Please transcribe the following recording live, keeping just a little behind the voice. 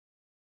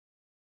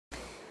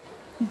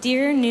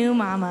Dear new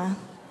mama,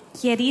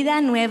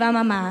 querida nueva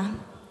mamá,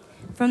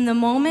 from the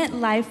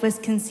moment life was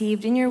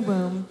conceived in your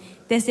womb,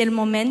 desde el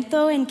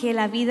momento en que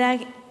la vida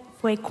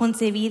fue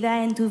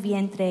concebida en tu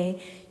vientre,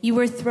 you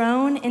were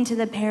thrown into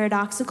the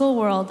paradoxical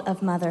world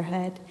of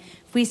motherhood.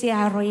 Fuiste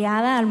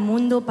arrollada al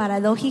mundo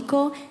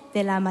paradójico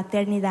de la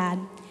maternidad,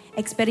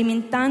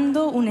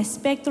 experimentando un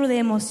espectro de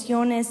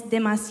emociones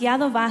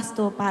demasiado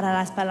vasto para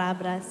las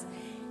palabras,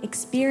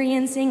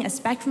 experiencing a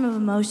spectrum of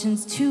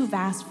emotions too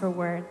vast for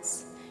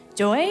words.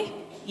 Joy?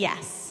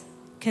 Yes.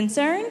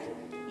 Concern?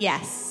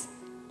 Yes.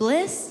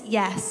 Bliss?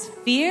 Yes.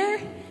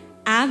 Fear?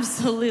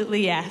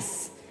 Absolutely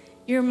yes.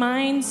 Your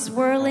mind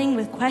swirling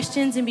with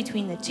questions in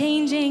between the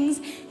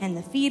changings and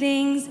the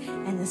feedings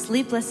and the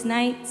sleepless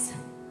nights.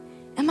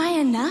 Am I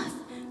enough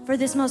for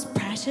this most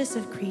precious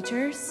of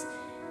creatures?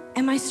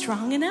 Am I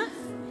strong enough?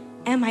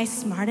 Am I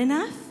smart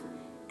enough?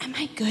 Am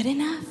I good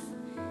enough?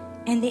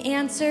 And the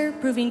answer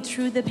proving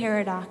true the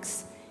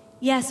paradox.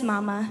 Yes,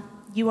 Mama,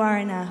 you are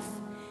enough.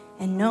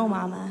 And no,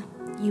 Mama,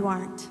 you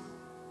aren't.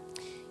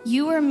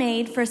 You were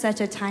made for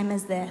such a time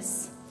as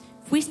this.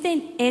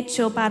 Fuiste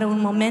hecho para un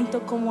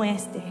momento como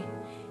este.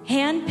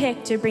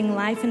 Handpicked to bring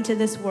life into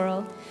this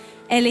world.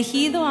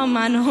 Elegido a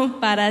mano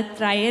para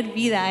traer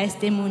vida a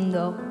este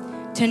mundo.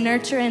 To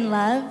nurture and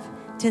love,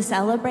 to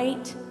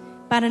celebrate,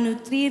 para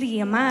nutrir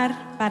y amar,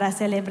 para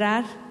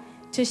celebrar,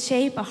 to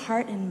shape a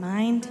heart and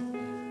mind,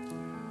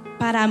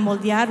 para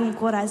moldear un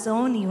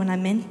corazón y una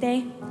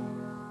mente.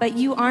 But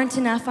you aren't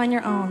enough on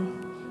your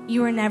own.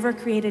 You were never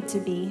created to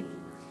be.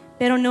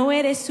 Pero no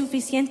eres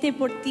suficiente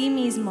por ti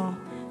mismo.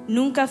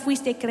 Nunca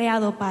fuiste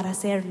creado para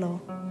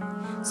hacerlo.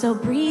 So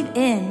breathe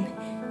in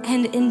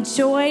and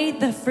enjoy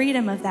the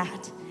freedom of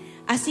that.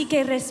 Así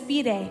que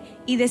respire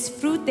y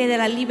disfrute de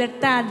la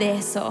libertad de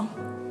eso.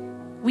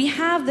 We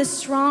have the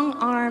strong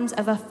arms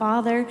of a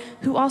Father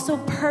who also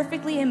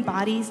perfectly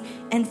embodies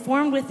and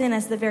formed within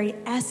us the very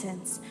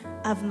essence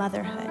of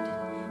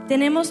motherhood.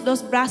 Tenemos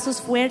los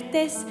brazos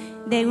fuertes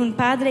de un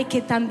Padre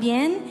que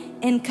también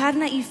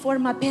encarna y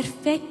forma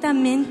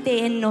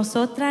perfectamente en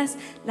nosotras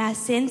la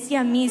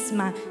esencia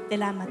misma de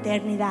la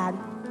maternidad.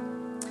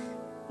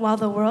 While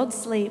the world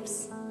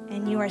sleeps,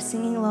 and you are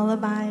singing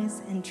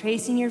lullabies and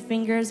tracing your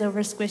fingers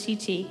over squishy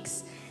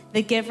cheeks,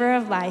 the giver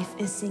of life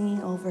is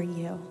singing over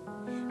you,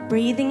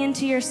 breathing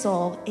into your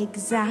soul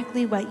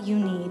exactly what you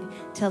need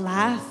to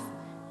laugh,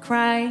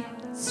 cry,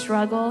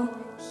 struggle,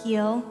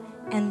 heal,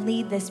 and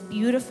lead this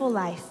beautiful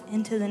life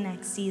into the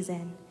next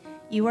season.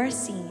 You are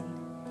seen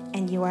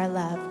and you are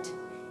loved.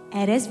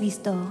 Eres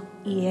visto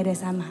y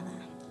eres amada.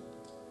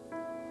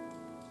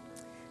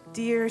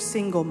 Dear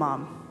single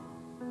mom,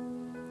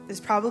 this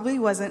probably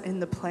wasn't in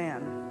the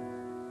plan.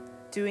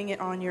 Doing it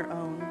on your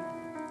own.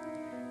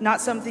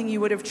 Not something you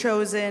would have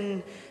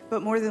chosen,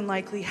 but more than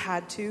likely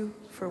had to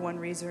for one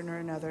reason or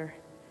another.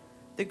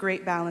 The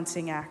great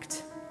balancing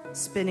act.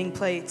 Spinning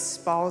plates,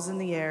 balls in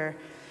the air,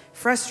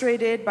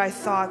 frustrated by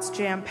thoughts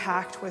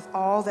jam-packed with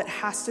all that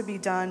has to be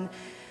done,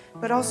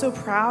 but also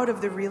proud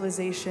of the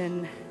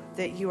realization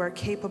that you are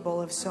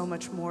capable of so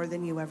much more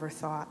than you ever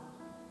thought.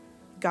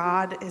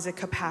 God is a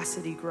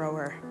capacity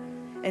grower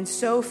and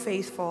so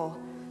faithful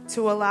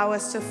to allow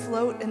us to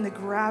float in the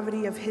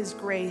gravity of His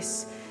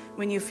grace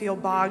when you feel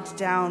bogged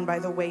down by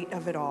the weight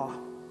of it all.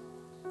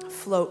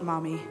 Float,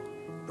 mommy.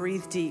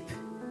 Breathe deep.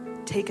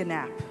 Take a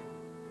nap.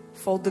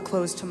 Fold the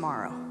clothes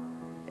tomorrow.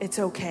 It's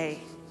okay.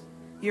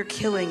 You're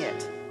killing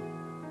it.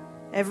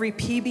 Every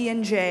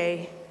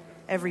PB&J,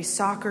 every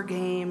soccer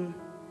game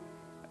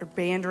or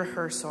band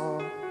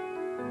rehearsal,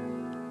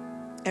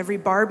 every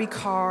Barbie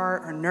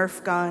car or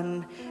Nerf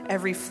gun,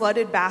 every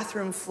flooded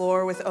bathroom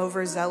floor with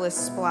overzealous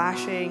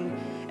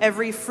splashing,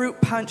 every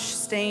fruit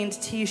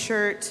punch-stained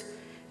t-shirt,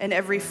 and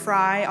every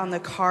fry on the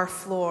car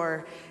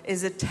floor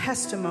is a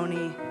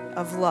testimony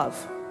of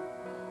love.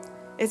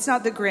 It's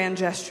not the grand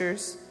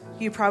gestures.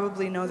 You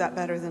probably know that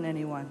better than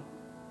anyone.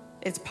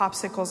 It's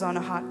popsicles on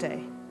a hot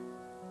day.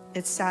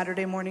 It's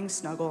Saturday morning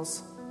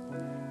snuggles.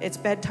 It's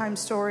bedtime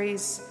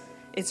stories.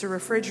 It's a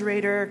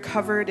refrigerator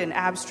covered in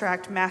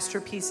abstract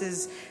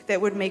masterpieces that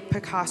would make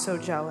Picasso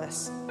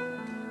jealous.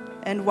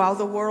 And while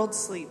the world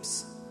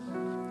sleeps,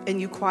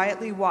 and you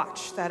quietly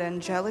watch that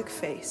angelic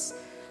face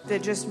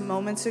that just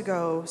moments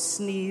ago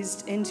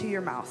sneezed into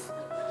your mouth,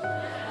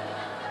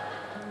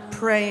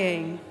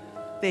 praying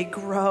they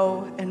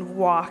grow and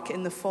walk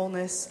in the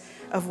fullness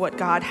of what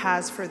God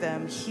has for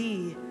them,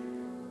 He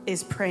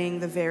is praying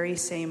the very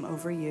same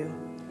over you.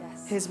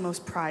 Yes. His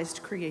most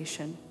prized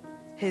creation,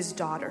 His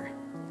daughter.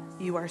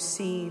 You are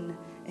seen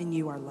and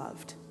you are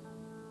loved.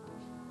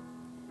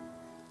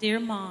 Dear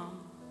Mom,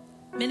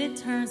 minute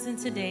turns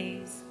into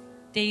days,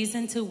 days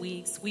into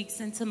weeks, weeks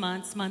into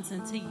months, months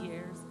into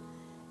years,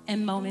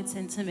 and moments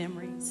into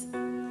memories.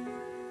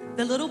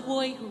 The little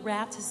boy who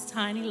wrapped his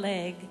tiny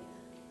leg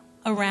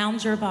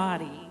around your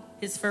body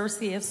his first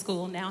day of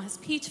school now has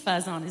peach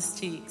fuzz on his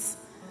cheeks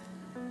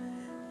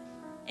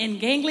and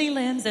gangly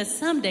limbs that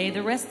someday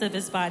the rest of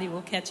his body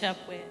will catch up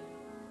with.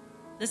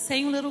 The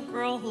same little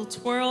girl who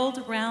twirled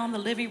around the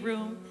living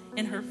room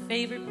in her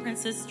favorite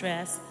princess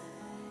dress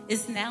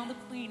is now the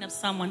queen of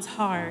someone's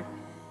heart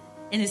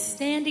and is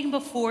standing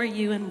before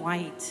you in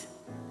white.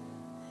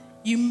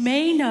 You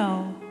may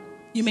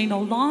no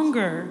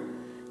longer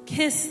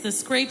kiss the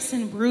scrapes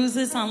and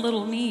bruises on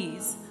little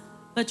knees,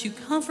 but you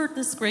comfort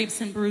the scrapes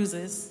and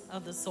bruises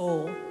of the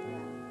soul.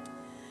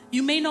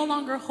 You may no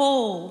longer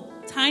hold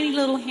tiny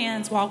little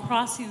hands while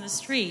crossing the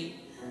street,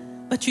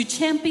 but you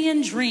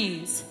champion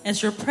dreams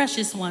as your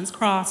precious ones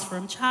cross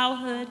from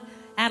childhood,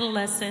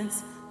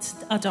 adolescence,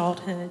 to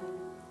adulthood.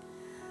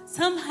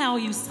 Somehow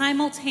you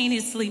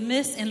simultaneously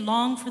miss and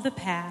long for the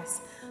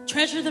past,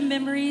 treasure the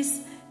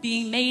memories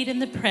being made in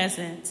the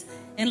present,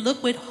 and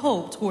look with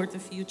hope toward the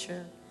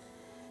future.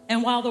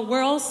 And while the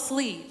world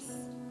sleeps,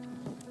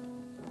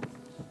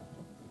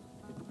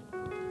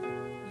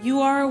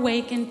 you are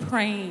awake and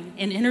praying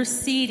and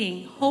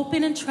interceding,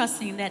 hoping and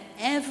trusting that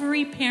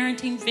every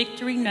parenting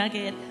victory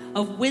nugget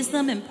of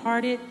wisdom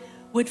imparted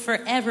would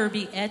forever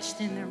be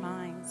etched in their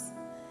minds.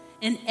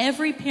 And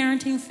every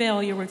parenting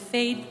failure would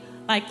fade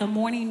like the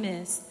morning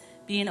mist,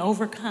 being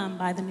overcome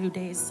by the new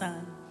day's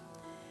sun.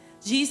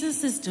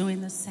 Jesus is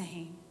doing the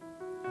same,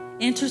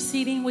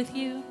 interceding with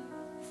you,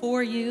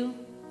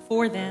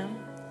 for them,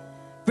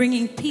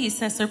 bringing peace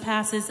that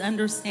surpasses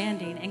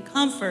understanding and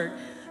comfort,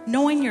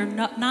 knowing your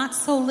not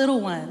so little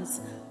ones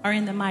are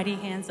in the mighty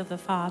hands of the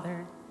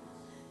Father.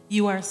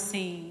 You are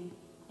seen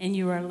and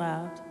you are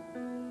loved.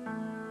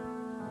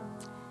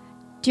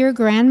 Dear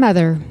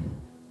grandmother,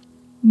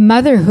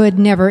 motherhood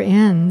never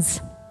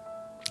ends.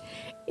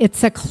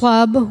 It's a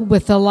club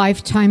with a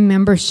lifetime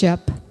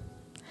membership.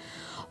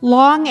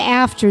 Long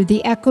after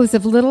the echoes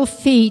of little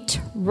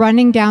feet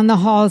running down the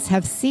halls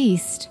have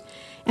ceased,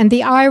 and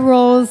the eye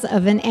rolls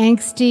of an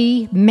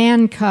angsty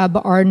man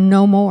cub are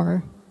no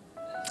more.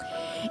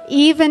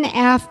 Even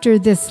after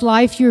this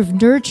life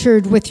you've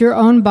nurtured with your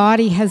own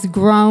body has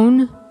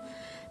grown,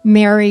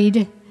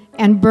 married,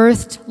 and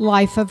birthed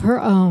life of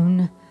her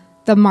own,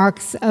 the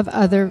marks of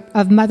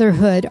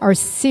motherhood are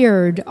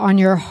seared on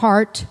your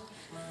heart,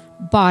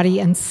 body,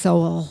 and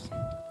soul.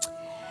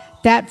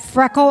 That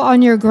freckle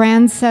on your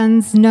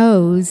grandson's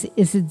nose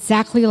is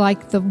exactly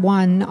like the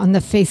one on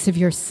the face of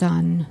your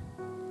son.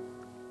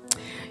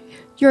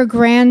 Your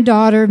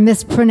granddaughter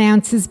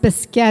mispronounces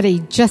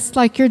biscotti just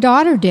like your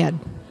daughter did.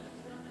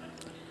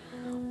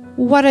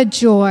 What a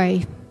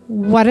joy,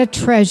 what a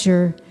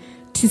treasure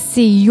to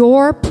see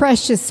your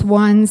precious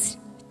ones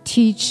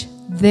teach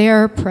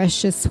their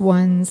precious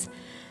ones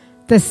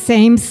the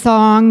same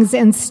songs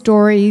and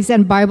stories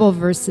and Bible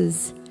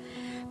verses,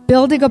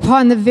 building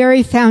upon the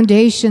very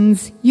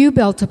foundations you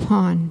built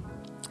upon.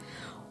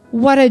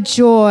 What a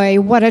joy,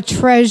 what a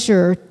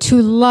treasure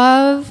to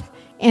love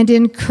and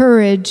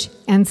encourage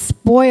and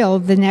spoil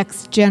the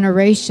next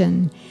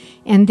generation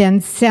and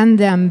then send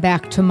them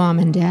back to mom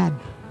and dad.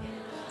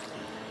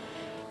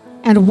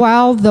 And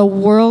while the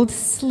world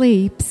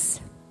sleeps,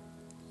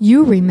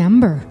 you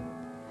remember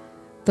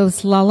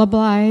those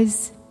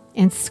lullabies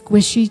and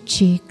squishy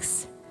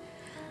cheeks.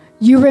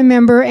 You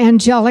remember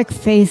angelic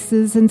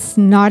faces and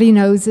snotty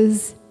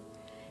noses,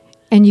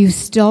 and you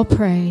still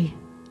pray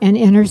and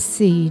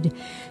intercede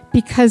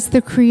because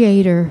the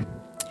Creator,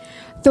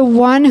 the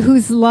one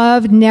whose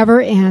love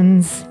never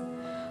ends,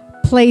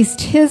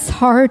 placed his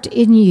heart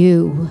in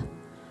you,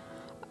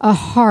 a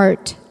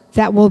heart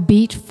that will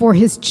beat for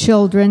his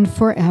children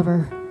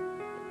forever.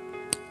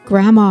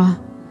 Grandma,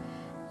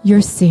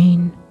 you're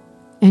seen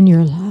and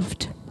you're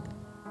loved.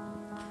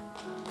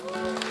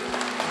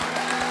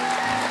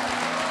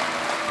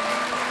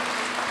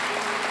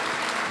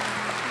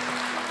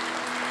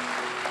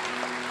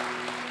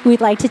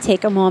 We'd like to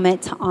take a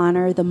moment to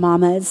honor the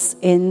mamas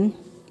in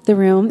the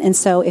room. And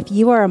so if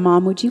you are a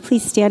mom, would you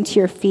please stand to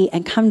your feet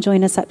and come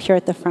join us up here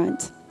at the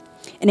front?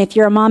 And if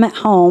you're a mom at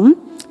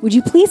home, would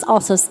you please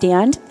also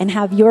stand and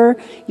have your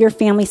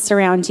family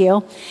surround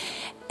you?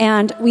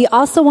 And we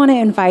also want to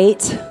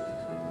invite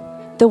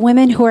the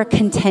women who are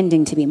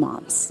contending to be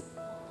moms.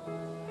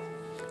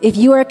 If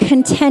you are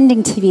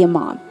contending to be a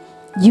mom,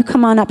 you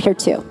come on up here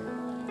too.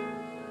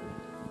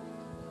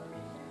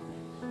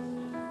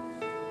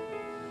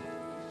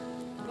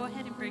 Go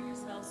ahead and bring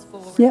yourselves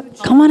forward. Yep,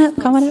 come on up.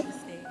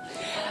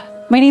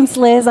 My name's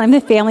Liz. I'm the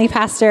family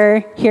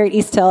pastor here at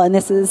East Hill, and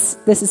this is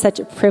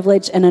such a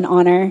privilege and an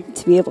honor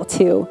to be able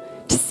to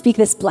speak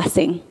this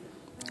blessing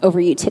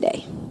over you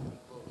today.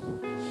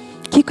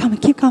 Keep coming.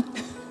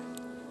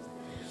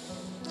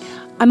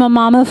 I'm a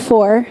mom of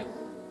 4,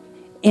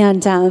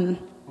 and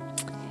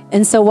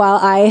so while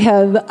I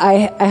have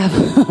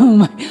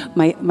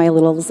my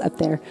littles up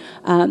there,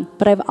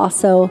 but I've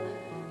also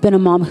been a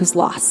mom who's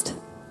lost,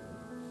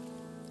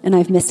 and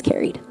I've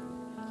miscarried,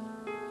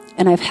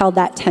 and I've held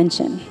that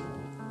tension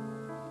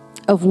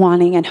of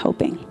wanting and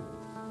hoping.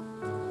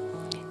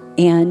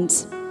 And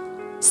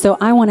so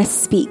I want to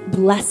speak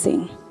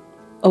blessing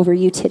over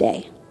you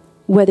today,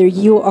 whether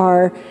you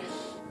are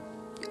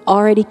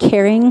already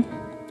carrying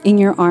in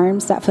your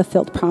arms that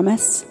fulfilled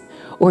promise,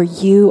 or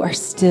you are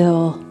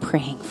still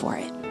praying for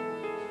it.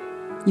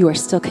 You are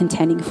still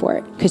contending for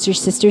it. Because your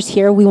sister's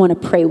here, we want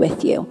to pray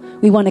with you.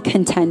 We want to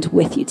contend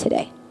with you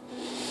today.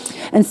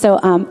 And so,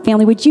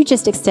 family, would you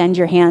just extend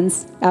your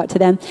hands out to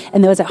them?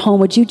 And those at home,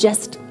 would you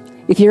just,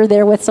 if you're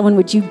there with someone,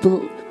 would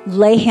you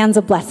lay hands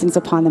of blessings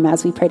upon them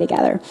as we pray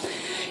together?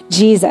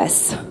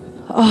 Jesus,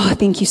 oh,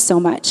 thank you so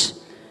much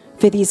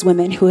for these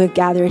women who have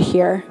gathered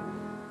here,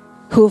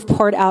 who have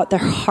poured out their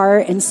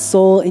heart and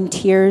soul in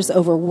tears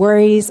over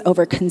worries,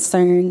 over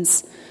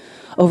concerns,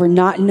 over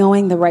not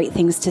knowing the right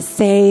things to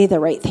say, the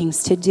right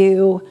things to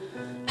do,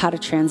 how to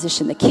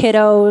transition the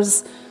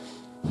kiddos,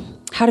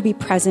 how to be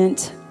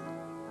present,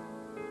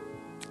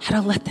 how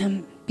to let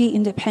them be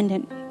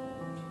independent.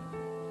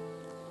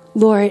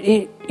 Lord,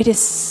 it is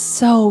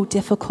so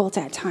difficult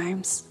at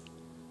times.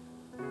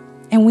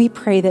 And we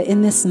pray that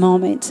in this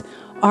moment,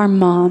 our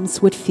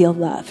moms would feel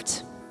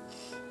loved.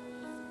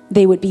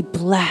 They would be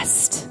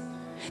blessed.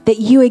 That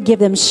you would give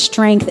them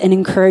strength and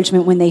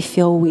encouragement when they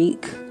feel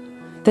weak.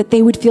 That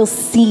they would feel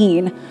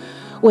seen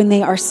when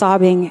they are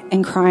sobbing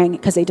and crying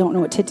because they don't know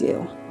what to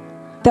do.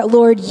 That,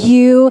 Lord,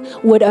 you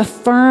would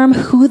affirm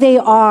who they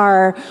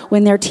are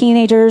when their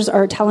teenagers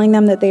are telling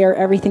them that they are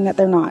everything that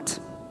they're not.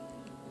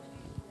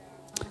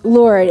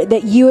 Lord,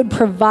 that you would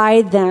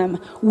provide them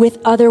with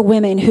other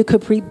women who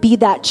could be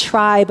that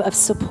tribe of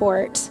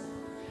support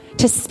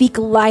to speak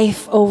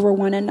life over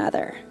one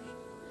another.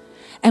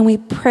 And we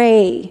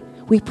pray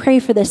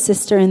for the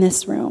sister in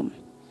this room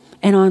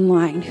and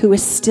online who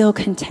is still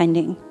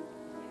contending.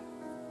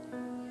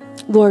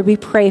 Lord, we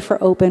pray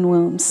for open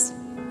wombs.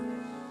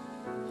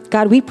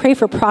 God, we pray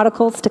for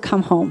prodigals to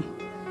come home.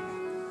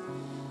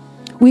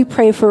 We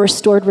pray for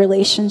restored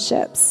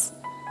relationships.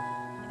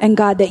 And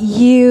God, that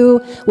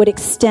you would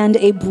extend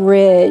a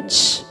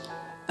bridge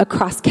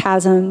across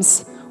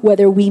chasms,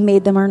 whether we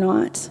made them or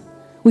not.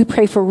 We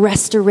pray for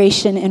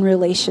restoration in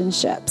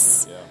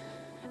relationships. Yeah.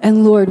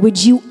 And Lord,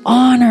 would you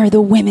honor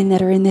the women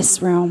that are in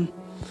this room?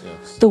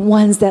 Yes. The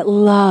ones that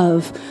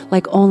love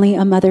like only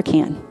a mother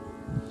can.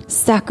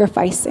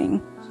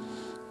 Sacrificing,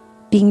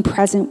 being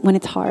present when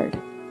it's hard,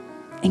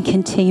 and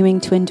continuing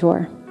to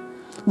endure.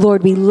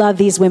 Lord, we love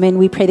these women.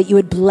 We pray that you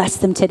would bless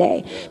them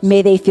today.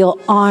 May they feel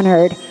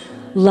honored,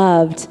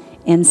 loved,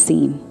 and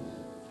seen.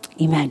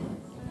 Amen.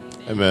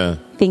 Amen.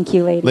 Thank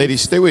you, ladies.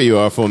 Ladies, stay where you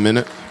are for a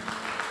minute.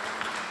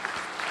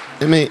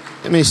 Let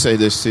me say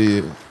this to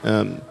you.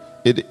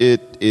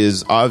 It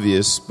is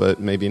obvious, but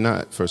maybe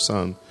not for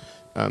some.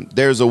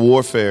 There's a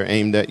warfare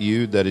aimed at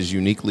you that is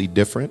uniquely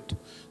different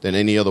than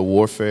any other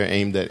warfare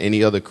aimed at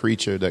any other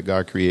creature that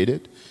God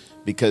created,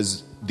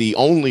 because the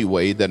only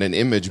way that an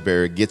image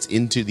bearer gets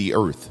into the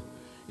earth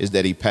is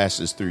that he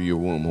passes through your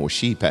womb, or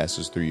she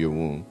passes through your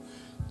womb.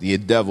 The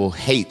devil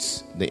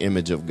hates the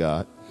image of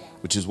God,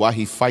 which is why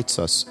he fights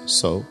us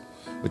so,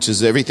 which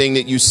is everything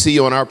that you see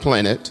on our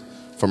planet,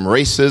 from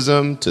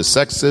racism to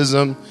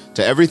sexism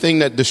to everything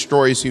that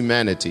destroys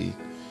humanity.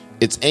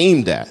 It's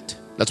aimed at.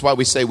 That's why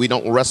we say we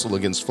don't wrestle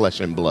against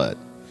flesh and blood.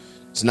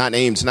 It's not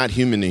aimed, it's not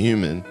human to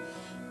human.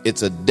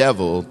 It's a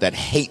devil that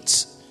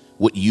hates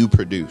what you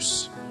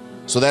produce.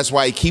 So that's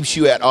why he keeps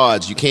you at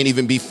odds. You can't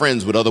even be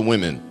friends with other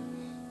women,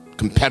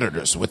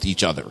 competitors with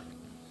each other.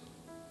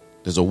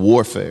 There's a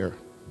warfare,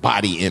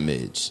 body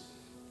image,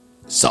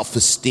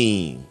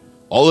 self-esteem,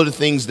 all of the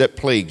things that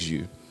plagues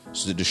you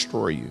is to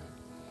destroy you.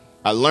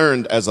 I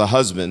learned as a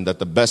husband that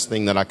the best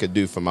thing that I could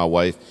do for my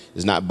wife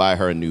is not buy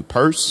her a new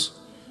purse,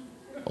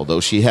 although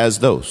she has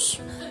those.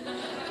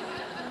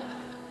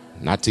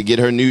 Not to get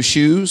her new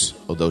shoes,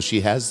 although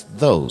she has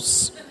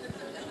those.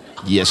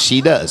 Yes, she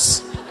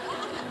does.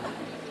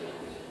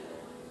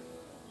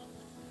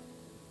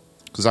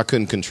 Because I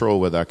couldn't control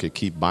whether I could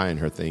keep buying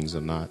her things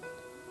or not.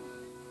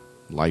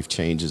 Life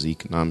changes,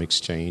 economics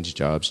change,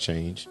 jobs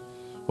change.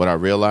 What I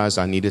realized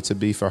I needed to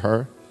be for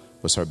her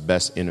was her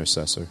best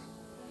intercessor.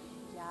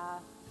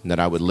 And that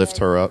I would lift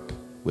her up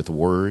with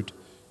word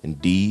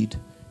and deed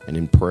and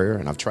in prayer.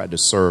 And I've tried to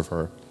serve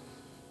her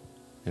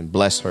and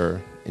bless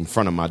her in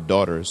front of my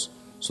daughters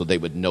so they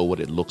would know what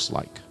it looks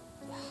like.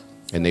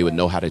 And they would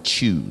know how to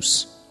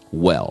choose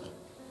well.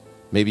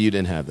 Maybe you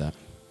didn't have that.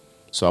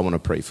 So I want to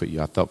pray for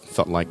you. I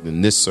felt like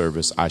in this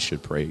service I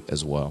should pray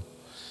as well.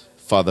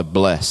 Father,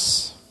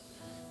 bless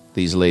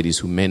these ladies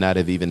who may not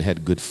have even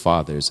had good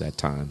fathers at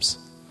times,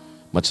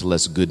 much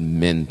less good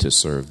men to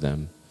serve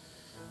them.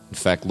 In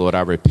fact, Lord,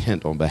 I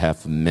repent on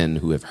behalf of men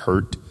who have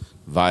hurt,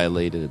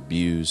 violated,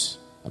 abused,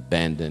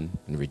 abandoned,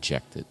 and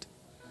rejected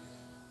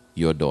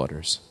your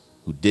daughters,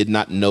 who did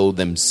not know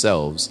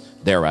themselves,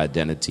 their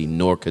identity,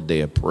 nor could they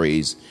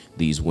appraise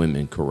these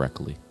women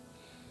correctly.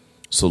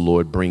 So,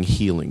 Lord, bring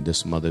healing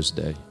this Mother's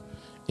Day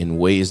in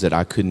ways that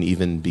I couldn't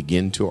even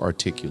begin to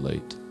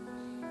articulate.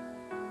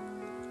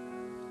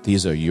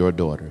 These are your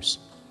daughters,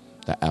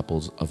 the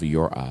apples of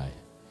your eye.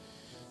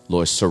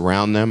 Lord,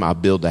 surround them. I'll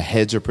build a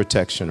hedge of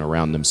protection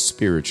around them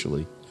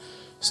spiritually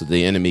so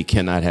the enemy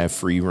cannot have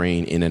free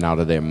reign in and out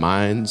of their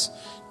minds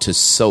to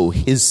sow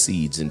his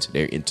seeds into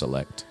their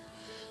intellect.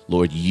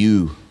 Lord,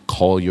 you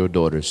call your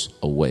daughters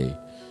away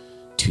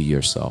to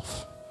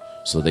yourself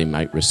so they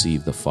might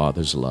receive the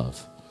Father's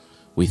love.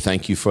 We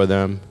thank you for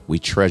them. We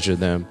treasure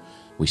them.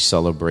 We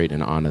celebrate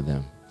and honor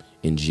them.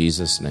 In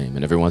Jesus' name.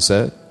 And everyone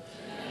said?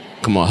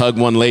 Come on, hug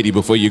one lady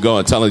before you go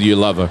and tell her you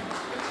love her.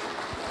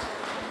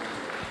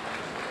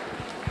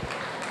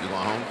 You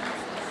going home?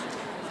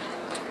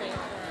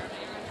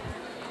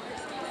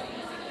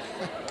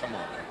 Come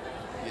on.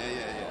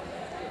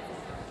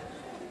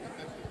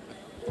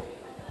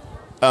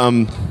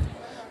 Yeah.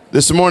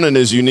 This morning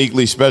is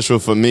uniquely special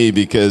for me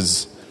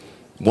because,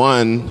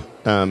 one,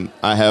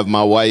 I have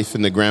my wife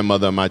and the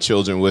grandmother of my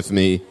children with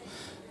me.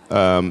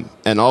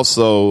 And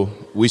also,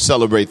 we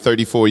celebrate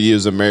 34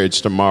 years of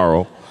marriage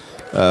tomorrow.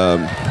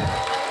 I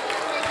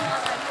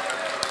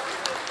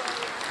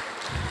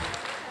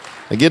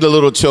get a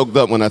little choked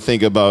up when I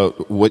think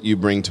about what you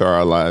bring to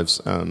our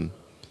lives.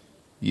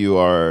 You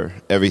are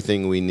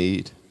everything we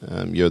need.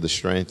 You're the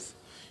strength.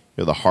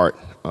 You're the heart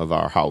of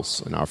our house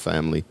and our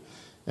family.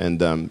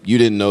 And you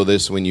didn't know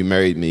this when you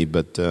married me,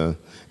 but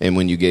and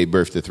when you gave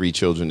birth to 3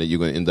 children, that you're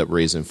going to end up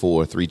raising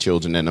 3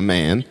 children and a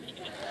man.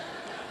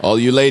 All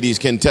you ladies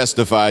can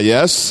testify,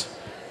 yes?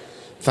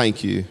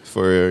 Thank you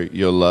for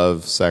your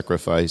love,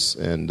 sacrifice,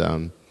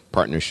 and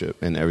partnership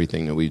and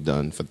everything that we've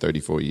done for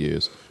 34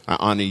 years. I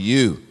honor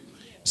you.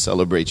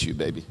 Celebrate you,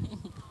 baby.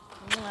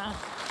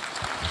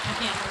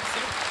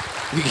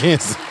 You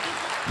can't see.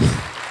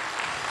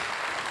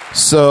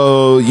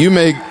 So you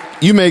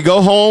may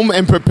go home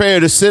and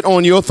prepare to sit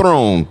on your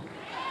throne.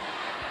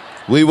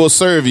 We will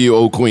serve you,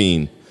 O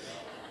Queen.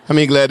 How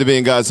many glad to be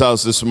in God's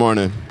house this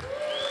morning?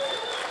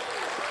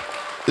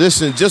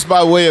 Listen, just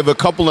by way of a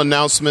couple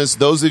announcements,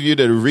 those of you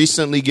that have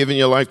recently given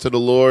your life to the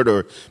Lord,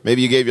 or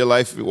maybe you gave your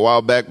life a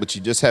while back, but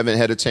you just haven't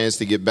had a chance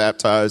to get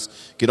baptized,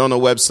 get on the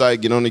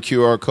website, get on the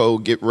QR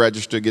code, get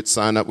registered, get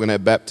signed up. We're going to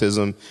have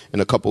baptism in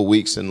a couple of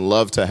weeks, and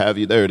love to have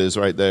you. There it is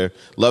right there.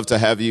 Love to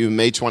have you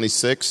May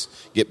 26th.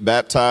 Get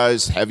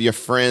baptized, have your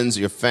friends,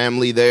 your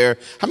family there.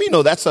 How many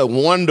know that's a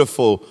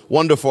wonderful,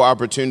 wonderful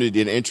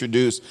opportunity to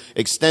introduce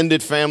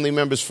extended family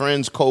members,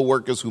 friends,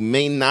 co-workers who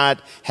may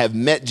not have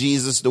met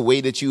Jesus the way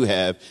that you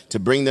have, to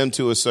bring them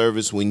to a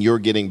service when you're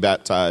getting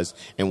baptized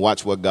and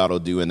watch what God will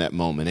do in that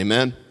moment.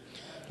 Amen.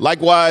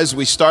 Likewise,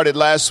 we started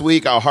last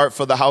week our Heart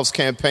for the House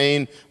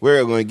campaign.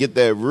 We're going to get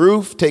that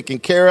roof taken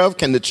care of.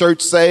 Can the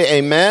church say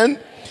amen?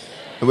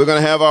 And we're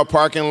going to have our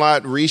parking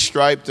lot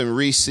restriped and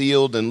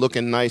resealed and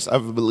looking nice. I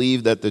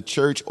believe that the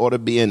church ought to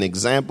be an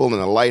example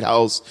and a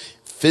lighthouse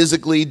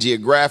physically,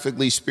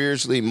 geographically,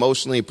 spiritually,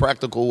 emotionally,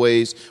 practical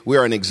ways. We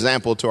are an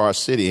example to our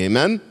city.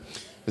 Amen.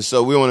 And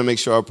so we want to make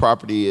sure our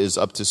property is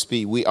up to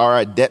speed. We are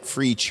a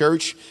debt-free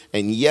church,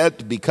 and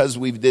yet because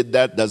we've did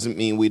that doesn't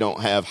mean we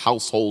don't have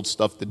household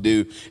stuff to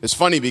do. It's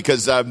funny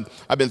because I've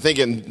been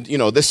thinking,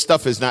 this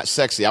stuff is not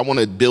sexy. I want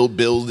to build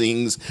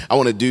buildings. I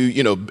want to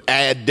do,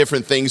 add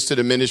different things to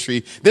the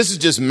ministry. This is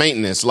just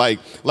maintenance. Like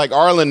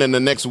Arlen in the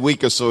next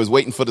week or so is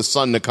waiting for the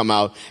sun to come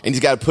out, and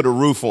he's got to put a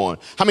roof on.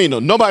 How many know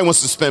nobody wants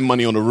to spend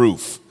money on a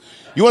roof?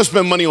 You want to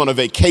spend money on a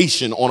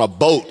vacation, on a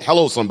boat.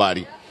 Hello,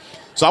 somebody.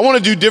 So I want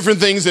to do different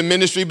things in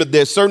ministry, but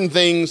there's certain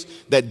things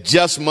that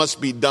just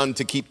must be done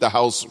to keep the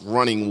house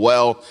running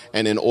well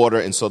and in order.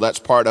 And so that's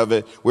part of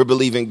it. We're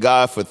believing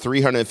God for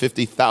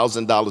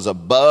 $350,000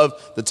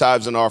 above the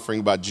tithes and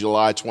offering by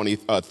July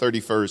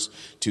 31st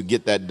to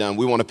get that done.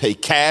 We want to pay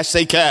cash.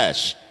 Say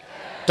cash.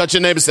 Touch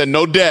your neighbor and say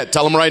no debt.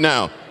 Tell them right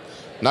now.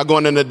 Not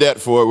going into debt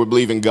for it. We're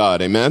believing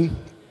God. Amen.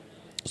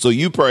 So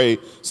you pray,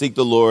 seek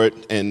the Lord,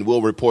 and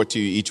we'll report to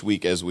you each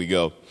week as we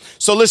go.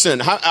 So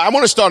listen, I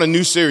want to start a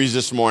new series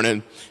this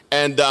morning,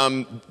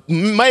 and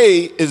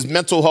May is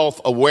Mental Health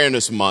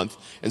Awareness Month.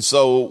 And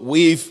so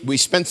we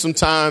spent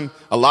a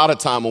lot of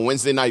time on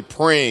Wednesday night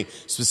praying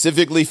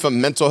specifically for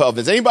mental health.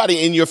 Is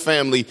anybody in your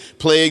family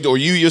plagued, or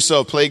you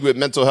yourself plagued with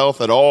mental health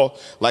at all?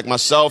 Like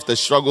myself, that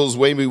struggles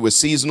maybe with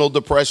seasonal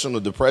depression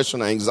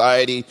or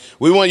anxiety.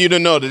 We want you to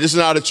know that this is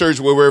not a church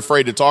where we're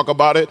afraid to talk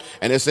about it.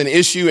 And it's an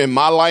issue in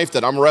my life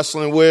that I'm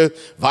wrestling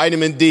with.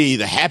 Vitamin D,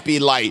 the happy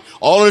light,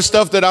 all of the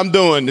stuff that I'm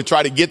doing to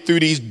try to get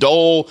through these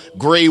dull,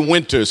 gray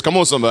winters. Come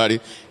on,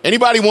 somebody.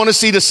 Anybody want to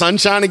see the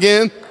sunshine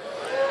again?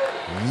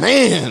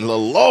 Man, the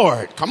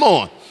Lord, come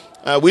on.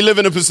 We live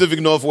in the Pacific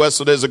Northwest,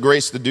 so there's a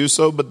grace to do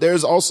so, but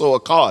there's also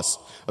a cost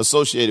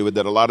associated with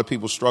that. A lot of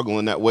people struggle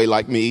in that way,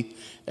 like me.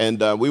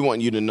 And we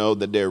want you to know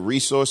that there are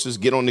resources.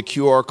 Get on the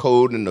QR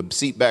code in the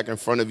seat back in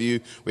front of you.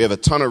 We have a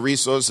ton of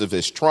resources. If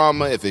it's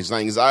trauma, if it's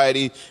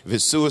anxiety, if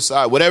it's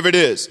suicide, whatever it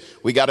is,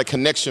 we got a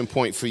connection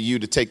point for you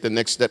to take the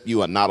next step.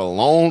 You are not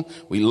alone.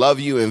 We love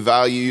you and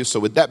value you. So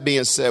with that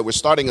being said, we're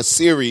starting a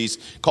series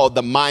called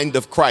The Mind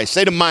of Christ.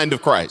 Say the mind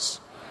of Christ.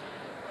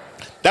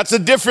 That's a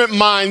different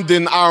mind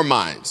than our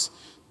minds.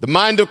 The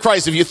mind of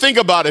Christ. If you think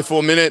about it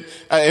for a minute,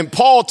 and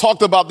Paul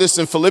talked about this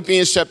in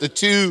Philippians chapter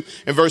 2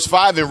 and verse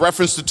 5 in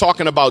reference to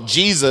talking about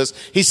Jesus.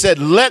 He said,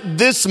 let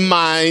this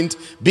mind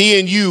be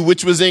in you,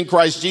 which was in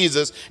Christ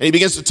Jesus. And he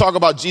begins to talk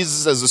about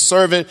Jesus as a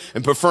servant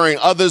and preferring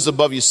others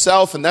above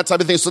yourself and that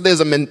type of thing. So there's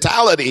a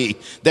mentality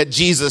that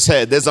Jesus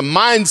had. There's a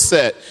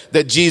mindset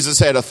that Jesus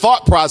had, a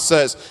thought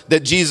process that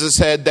Jesus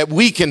had that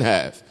we can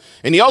have.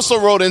 And he also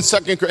wrote in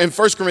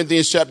 1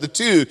 Corinthians chapter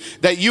 2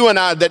 that you and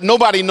I, that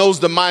nobody knows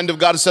the mind of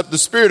God except the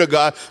Spirit of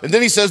God. And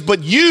then he says,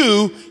 but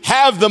you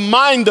have the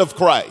mind of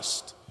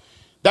Christ.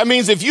 That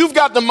means if you've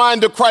got the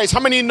mind of Christ, how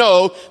many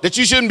know that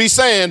you shouldn't be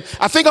saying,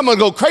 I think I'm going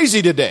to go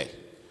crazy today?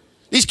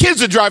 These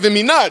kids are driving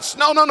me nuts.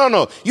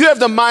 No. You have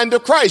the mind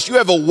of Christ. You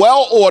have a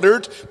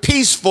well-ordered,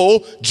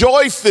 peaceful,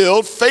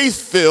 joy-filled,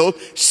 faith-filled,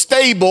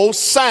 stable,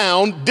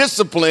 sound,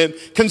 disciplined,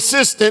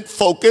 consistent,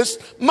 focused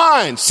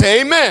mind.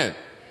 Say amen.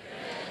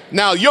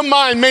 Now, your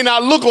mind may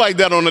not look like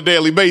that on a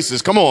daily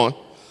basis. Come on.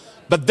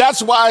 But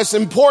that's why it's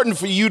important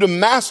for you to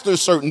master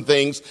certain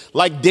things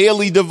like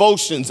daily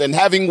devotions and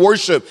having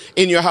worship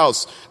in your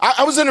house.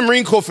 I was in the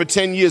Marine Corps for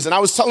 10 years, and I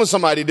was telling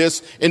somebody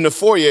this in the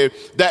foyer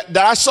that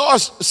I saw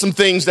some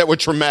things that were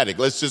traumatic.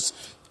 Let's just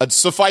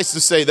suffice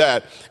to say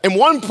that. In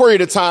one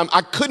period of time,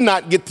 I could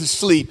not get to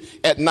sleep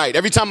at night.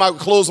 Every time I would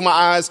close my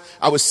eyes,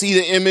 I would see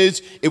the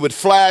image, it would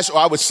flash, or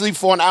I would sleep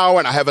for an hour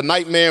and I have a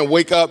nightmare and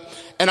wake up.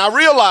 And I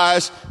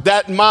realized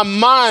that my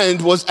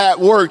mind was at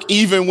work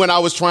even when I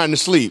was trying to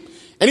sleep.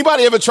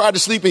 Anybody ever tried to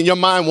sleep and your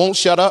mind won't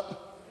shut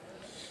up?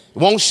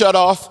 Won't shut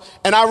off?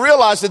 And I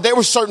realized that there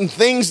were certain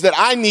things that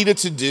I needed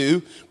to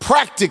do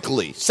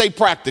practically. Say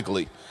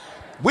practically.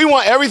 We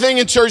want everything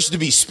in church to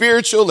be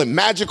spiritual and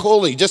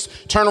magical, and you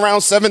just turn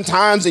around 7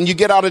 times and you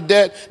get out of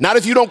debt. Not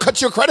if you don't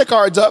cut your credit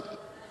cards up.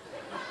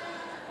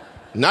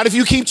 Not if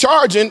you keep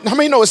charging. How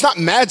many know it's not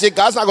magic?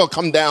 God's not going to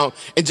come down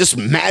and just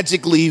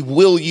magically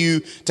will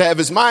you to have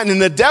his mind.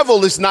 And the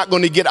devil is not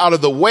going to get out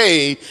of the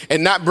way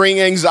and not bring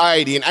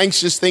anxiety and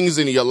anxious things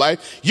into your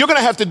life. You're going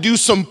to have to do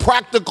some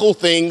practical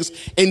things,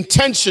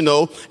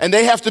 intentional, and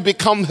they have to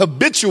become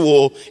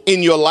habitual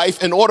in your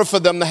life in order for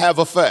them to have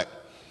effect.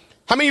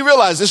 How many of you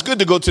realize it's good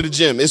to go to the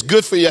gym? It's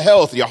good for your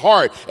health, your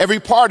heart, every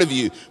part of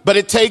you. But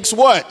it takes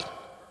what?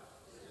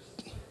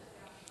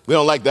 We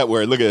don't like that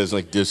word. Look at it. It's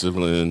like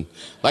discipline.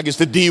 Like it's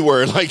the D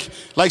word.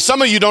 Like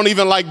some of you don't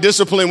even like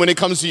discipline when it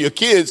comes to your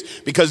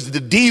kids because the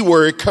D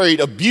word carried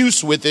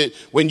abuse with it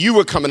when you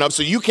were coming up.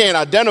 So you can't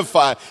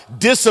identify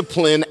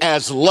discipline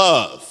as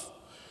love.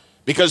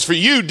 Because for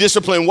you,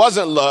 discipline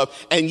wasn't love.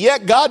 And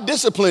yet God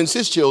disciplines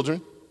his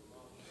children.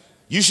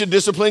 You should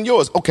discipline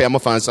yours. Okay, I'm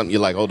going to find something you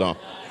like. Hold on.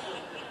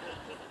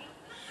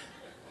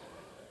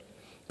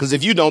 Because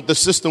if you don't, the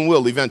system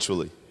will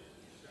eventually.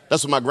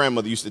 That's what my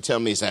grandmother used to tell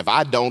me. She said, if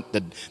I don't,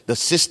 the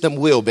system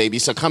will, baby.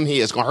 So come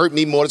here. It's going to hurt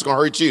me more than it's going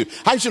to hurt you.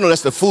 How did you know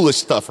that's the foolish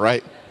stuff,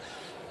 right?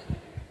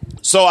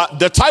 So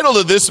the title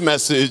of this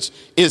message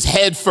is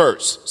Head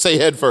First. Say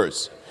head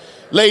first.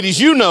 Ladies,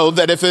 you know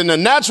that if in a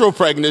natural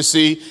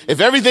pregnancy, if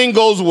everything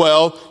goes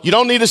well, you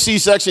don't need a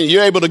C-section,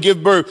 you're able to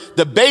give birth,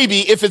 the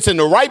baby, if it's in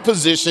the right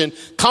position,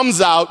 comes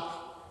out.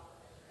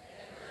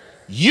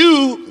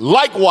 You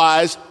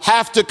likewise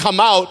have to come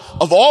out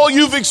of all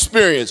you've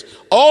experienced,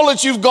 all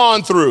that you've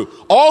gone through,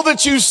 all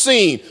that you've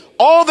seen,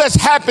 all that's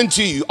happened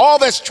to you, all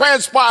that's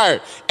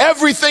transpired,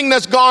 everything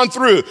that's gone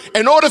through.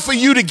 In order for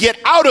you to get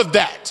out of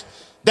that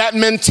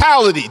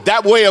mentality,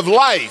 that way of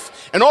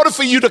life, in order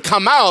for you to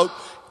come out,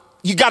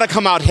 you got to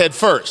come out head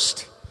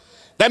first.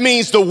 That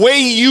means the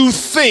way you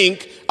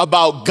think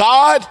about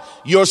God,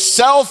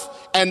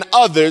 yourself, and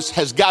others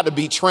has got to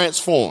be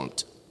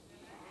transformed.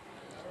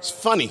 It's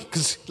funny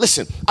because,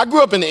 listen, I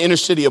grew up in the inner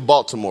city of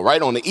Baltimore,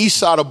 right, on the east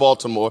side of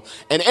Baltimore.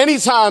 And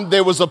anytime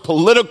there was a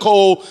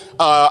political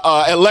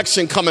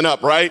election coming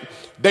up, right,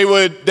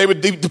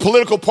 the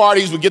political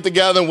parties would get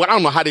together and I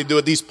don't know how they do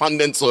it, these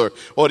pundits or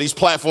these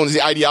platforms,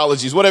 the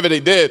ideologies, whatever they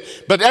did.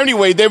 But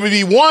anyway, there would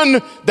be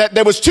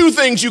there was 2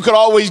 things you could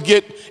always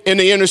get in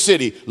the inner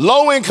city: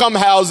 low income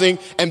housing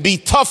and be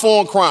tough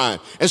on crime.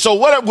 And so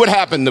what would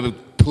happen? The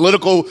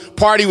political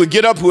party would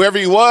get up, whoever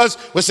he was,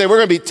 would say, we're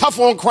going to be tough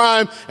on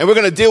crime and we're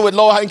going to deal with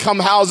low income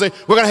housing.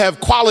 We're going to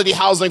have quality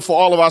housing for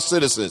all of our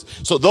citizens.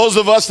 So those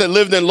of us that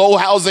lived in low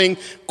housing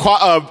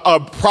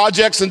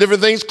projects and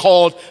different things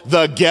called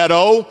the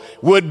ghetto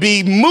would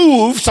be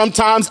moved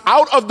sometimes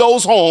out of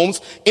those homes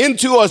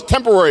into a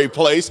temporary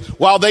place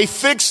while they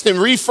fixed and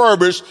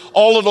refurbished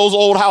all of those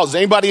old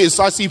houses.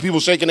 I see people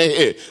shaking their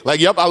head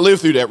like, yep, I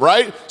lived through that,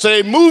 right? So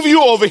they move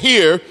you over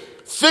here,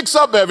 fix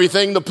up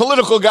everything. The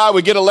political guy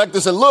would get elected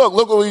and say,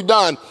 look what we've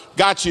done.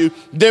 Got you.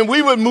 Then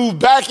we would move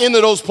back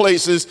into those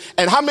places.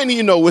 And how many of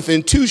you know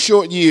within 2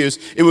 short years,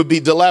 it would be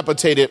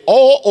dilapidated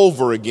all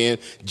over again,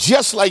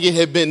 just like it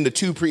had been the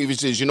 2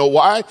 previous years. You know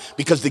why?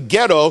 Because the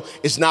ghetto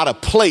is not a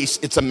place.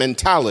 It's a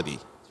mentality.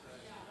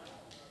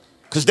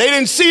 Because they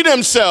didn't see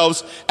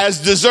themselves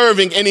as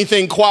deserving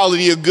anything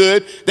quality or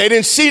good. They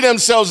didn't see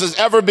themselves as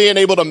ever being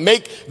able to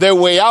make their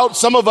way out.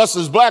 Some of us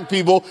as black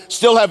people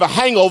still have a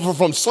hangover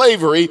from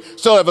slavery,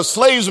 still have a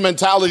slave's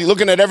mentality,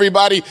 looking at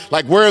everybody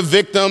like we're a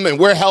victim and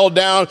we're held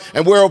down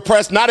and we're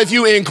oppressed. Not if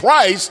you're in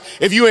Christ.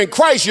 If you're in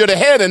Christ, you're the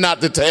head and not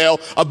the tail,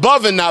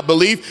 above and not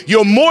beneath.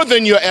 You're more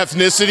than your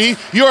ethnicity.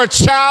 You're a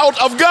child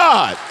of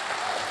God.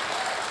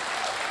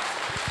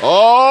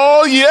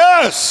 Oh,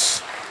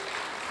 yes.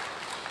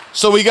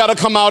 So we got to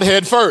come out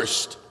head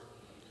first.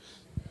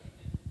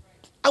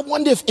 I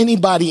wonder if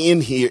anybody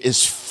in here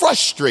is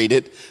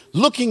frustrated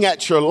looking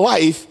at your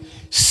life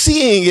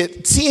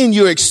seeing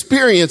your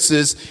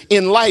experiences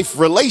in life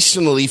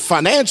relationally,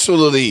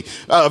 financially,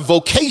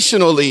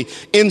 vocationally,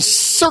 in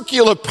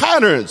circular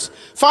patterns.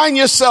 Find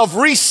yourself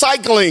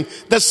recycling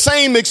the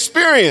same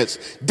experience,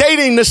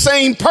 dating the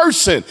same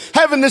person,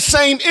 having the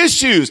same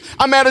issues.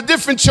 I'm at a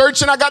different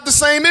church and I got the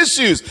same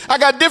issues. I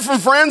got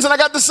different friends and I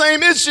got the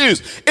same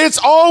issues. It's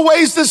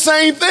always the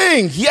same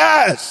thing.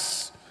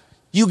 Yes,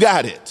 you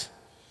got it.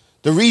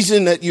 The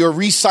reason that you're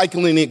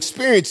recycling the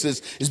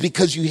experiences is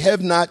because you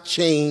have not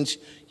changed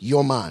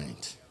your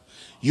mind,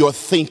 your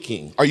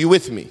thinking. Are you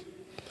with me?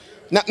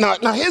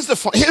 Now here's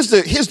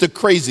the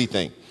crazy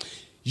thing.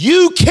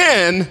 You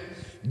can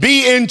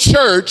be in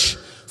church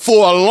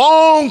for a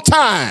long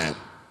time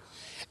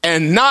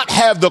and not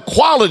have the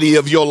quality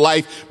of your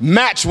life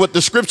match what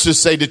the scriptures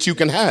say that you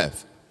can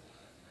have.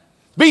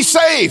 Be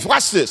saved.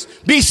 Watch this.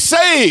 Be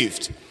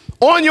saved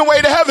on your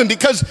way to heaven,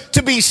 because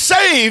to be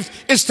saved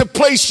is to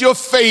place your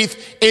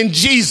faith in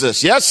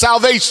Jesus. Yes,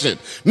 salvation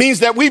means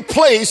that we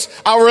place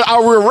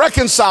we're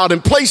reconciled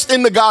and placed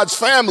into God's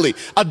family,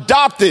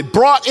 adopted,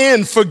 brought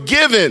in,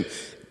 forgiven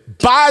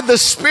by the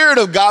Spirit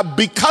of God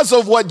because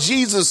of what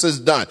Jesus has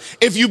done.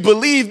 If you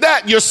believe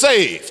that, you're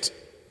saved.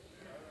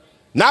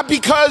 Not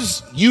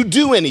because you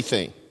do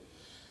anything.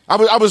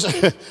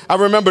 I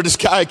remember this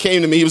guy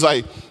came to me. He was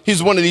like,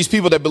 he's one of these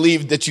people that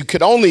believed that you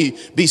could only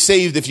be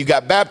saved if you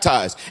got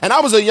baptized. And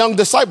I was a young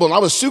disciple and I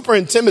was super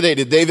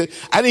intimidated, David.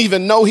 I didn't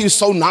even know he was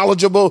so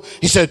knowledgeable.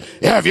 He said,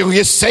 yeah, if you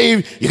get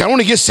saved, you can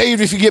only get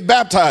saved if you get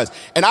baptized.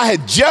 And I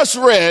had just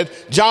read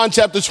John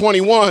chapter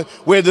 21,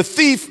 where the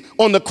thief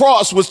on the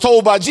cross was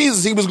told by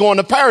Jesus he was going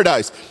to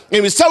paradise. And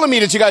he was telling me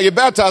that you got to get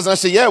baptized. And I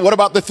said, yeah, what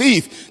about the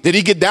thief? Did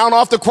he get down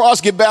off the cross,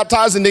 get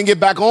baptized, and then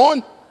get back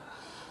on?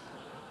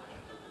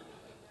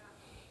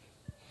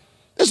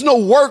 There's no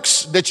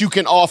works that you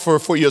can offer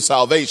for your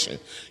salvation.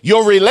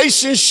 Your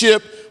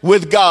relationship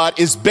with God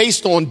is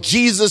based on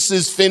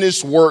Jesus's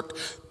finished work,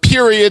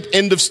 period,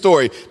 end of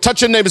story.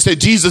 Touch your neighbor and say,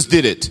 Jesus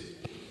did it.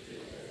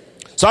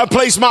 So I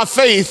place my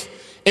faith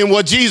in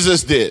what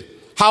Jesus did.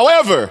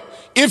 However,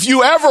 if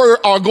you ever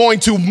are going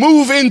to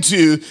move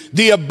into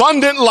the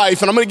abundant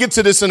life, and I'm going to get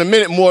to this in a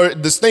minute more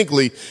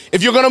distinctly,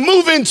 if you're going to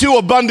move into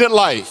abundant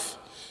life,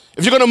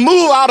 if you're going to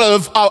move out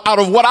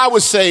of what I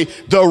would say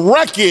the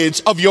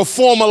wreckage of your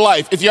former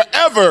life, if you're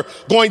ever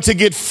going to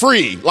get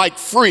free, like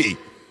free,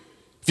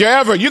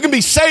 you can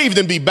be saved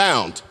and be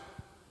bound.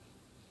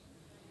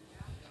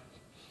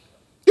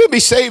 You can be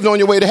saved on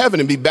your way to heaven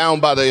and be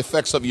bound by the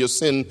effects of your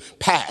sin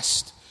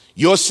past,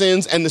 your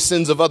sins and the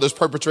sins of others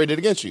perpetrated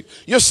against you.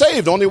 You're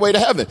saved on your way to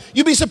heaven.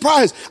 You'd be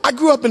surprised. I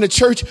grew up in a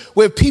church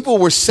where people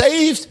were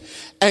saved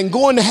and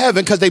going to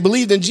heaven because they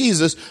believed in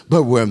Jesus,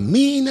 but were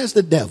mean as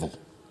the devil.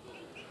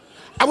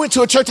 I went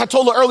to a church, I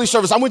told the early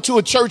service, I went to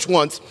a church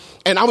once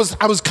and I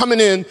was coming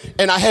in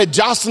and I had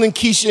Jocelyn,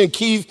 Keisha, and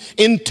Keith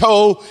in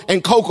tow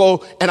and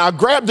Coco, and I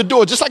grabbed the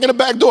door, just like in the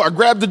back door. I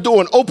grabbed the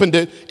door and opened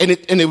it and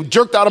it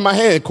jerked out of my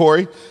hand,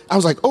 Corey. I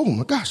was like, oh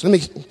my gosh,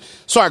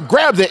 so I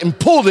grabbed it and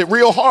pulled it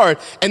real hard,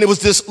 and there was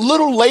this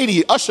little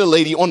lady, usher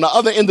lady on the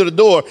other end of the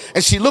door,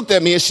 and she looked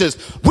at me and says,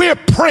 we're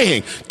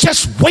praying,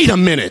 just wait a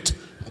minute,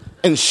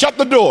 and shut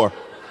the door.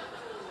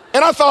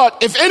 And I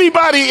thought, if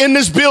anybody in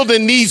this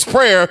building needs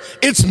prayer,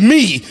 it's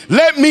me.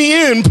 Let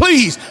me in,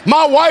 please.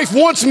 My wife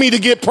wants me to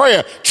get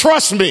prayer.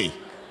 Trust me.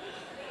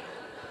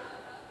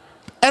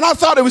 And I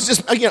thought it was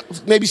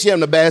just, maybe she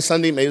having a bad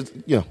Sunday. Maybe,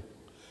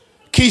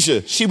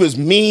 Keisha, she was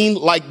mean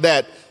like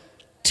that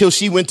till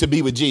she went to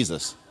be with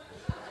Jesus.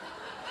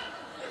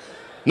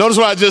 Notice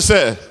what I just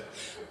said.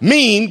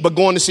 Mean, but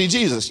going to see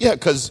Jesus. Yeah,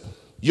 because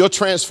your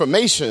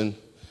transformation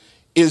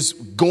is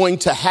going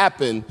to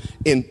happen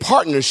in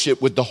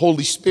partnership with the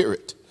Holy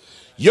Spirit.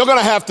 You're going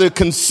to have to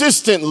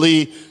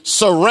consistently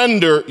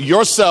surrender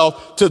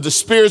yourself to the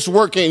Spirit's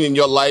working in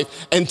your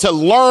life and to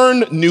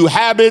learn new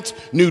habits,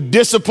 new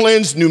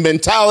disciplines, new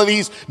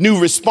mentalities, new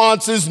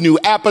responses, new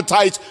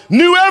appetites,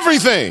 new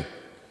everything.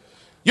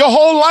 Your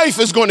whole life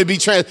is going to be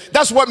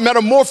That's what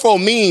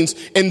metamorpho means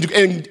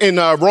in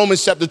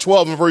Romans chapter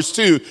 12 and verse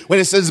 2, when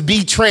it says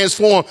be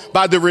transformed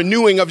by the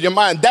renewing of your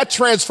mind. That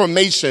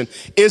transformation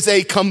is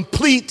a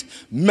complete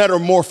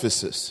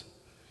metamorphosis.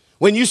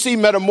 When you see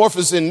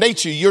metamorphosis in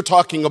nature, you're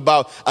talking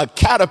about a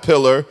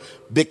caterpillar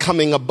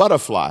becoming a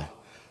butterfly.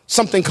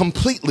 Something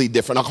completely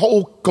different, a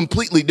whole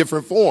completely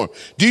different form.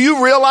 Do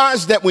you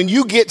realize that when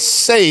you get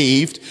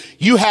saved,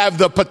 you have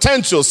the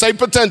potential, say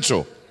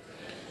potential.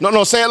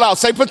 No, say it loud.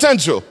 Say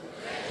potential.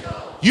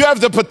 You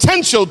have the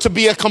potential to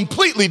be a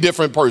completely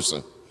different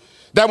person.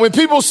 That when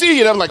people see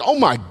you, they're like, oh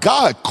my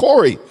God,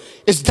 Corey,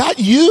 is that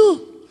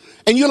you?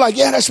 And you're like,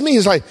 yeah, that's me.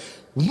 It's like,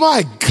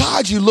 my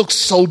God, you look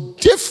so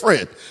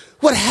different.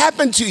 What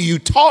happened to you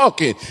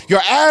talking?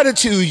 Your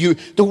attitude,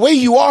 the way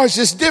you are is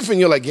just different.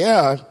 You're like,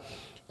 yeah,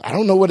 I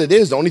don't know what it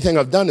is. The only thing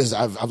I've done is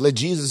I've let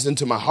Jesus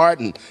into my heart,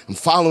 and I'm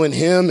following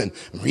him, and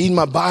I'm reading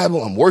my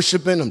Bible. I'm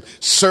worshiping, I'm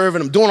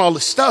serving, I'm doing all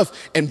this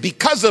stuff. And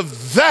because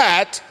of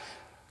that,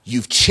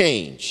 you've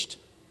changed.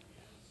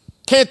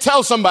 Can't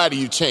tell somebody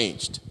you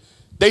changed.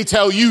 They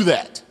tell you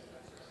that.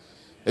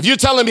 If you're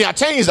telling me I've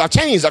changed,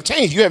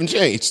 you haven't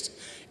changed.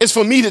 It's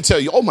for me to tell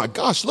you, oh my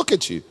gosh, look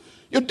at you.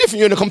 You're different.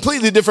 You're in a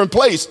completely different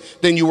place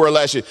than you were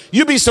last year.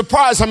 You'd be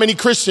surprised how many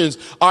Christians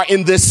are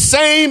in the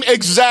same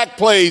exact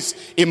place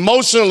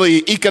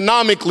emotionally,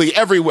 economically,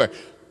 everywhere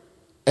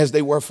as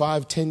they were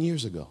 5-10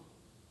 years ago.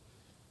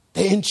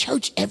 They're in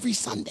church every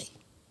Sunday,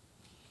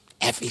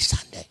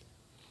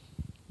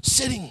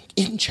 sitting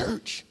in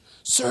church,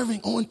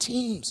 serving on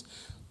teams,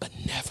 but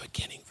never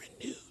getting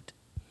renewed,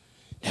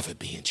 never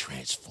being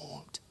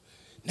transformed,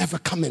 never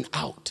coming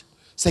out.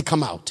 Say,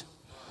 come out.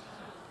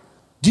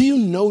 Do you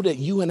know that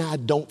you and I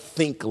don't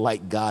think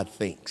like God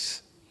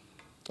thinks?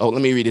 Oh,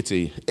 let me read it to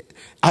you.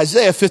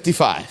 Isaiah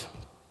 55,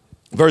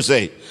 verse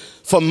 8.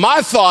 For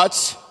my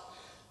thoughts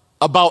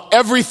about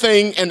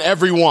everything and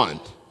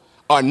everyone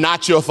are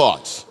not your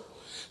thoughts.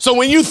 So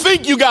when you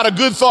think you got a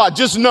good thought,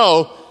 just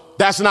know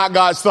that's not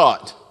God's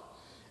thought.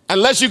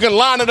 Unless you can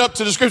line it up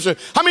to the scripture.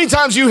 How many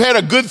times you had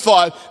a good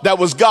thought that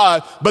was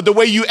God, but the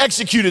way you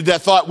executed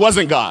that thought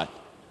wasn't God?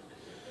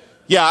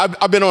 Yeah,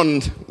 I've been on,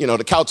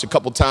 the couch a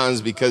couple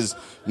times because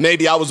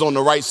maybe I was on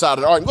the right side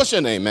of the argument. What's your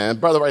name, man?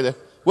 Brother right there.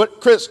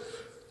 What, Chris?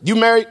 You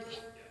married?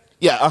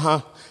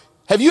 Yeah,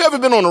 Have you ever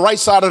been on the right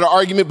side of the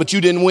argument, but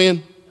you didn't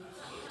win?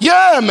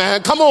 Yeah,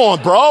 man. Come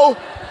on, bro.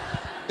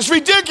 It's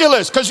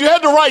ridiculous because you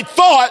had the right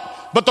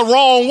thought, but the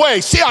wrong way.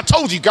 See, I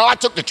told you, girl, I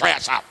took the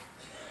trash out.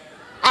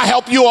 I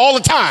help you all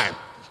the time.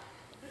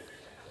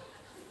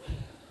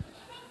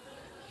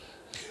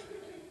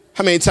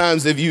 How many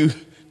times have you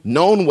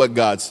known what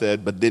God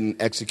said, but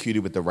didn't execute it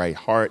with the right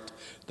heart,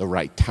 the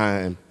right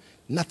time?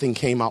 Nothing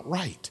came out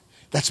right.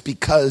 That's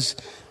because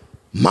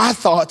my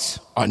thoughts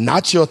are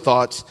not your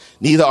thoughts.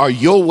 Neither are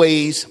your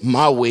ways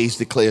my ways,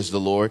 declares the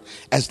Lord.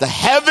 As the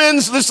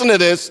heavens, listen to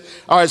this,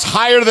 are as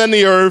higher than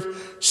the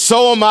earth,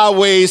 so are my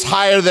ways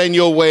higher than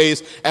your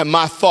ways, and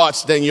my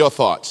thoughts than your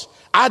thoughts.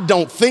 I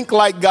don't think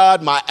like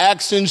God. My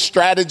actions,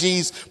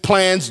 strategies,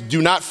 plans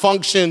do not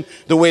function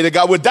the way that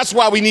God would. That's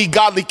why we need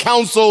godly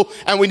counsel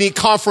and we need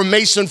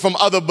confirmation from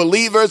other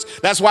believers.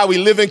 That's why we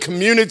live in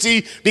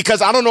community,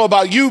 because I don't know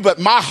about you, but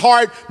my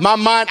heart, my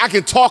mind, I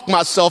can talk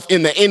myself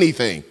into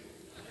anything.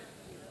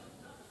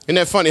 Isn't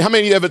that funny? How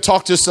many of you ever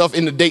talked yourself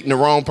into dating the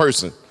wrong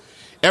person?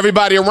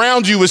 Everybody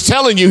around you was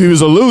telling you he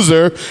was a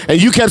loser,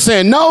 and you kept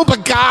saying, no,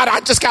 but God,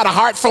 I just got a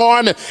heart for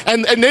him.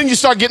 And then you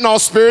start getting all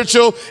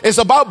spiritual. It's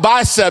about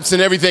biceps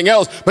and everything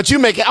else, but you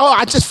make it, oh,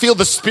 I just feel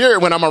the spirit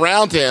when I'm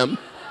around him.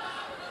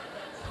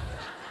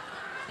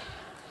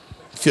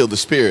 Feel the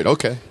spirit,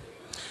 okay.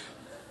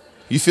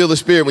 You feel the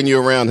spirit when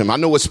you're around him. I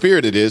know what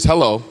spirit it is.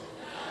 Hello.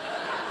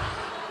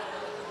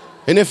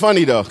 Isn't it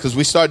funny, though, because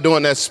we start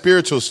doing that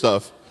spiritual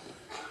stuff.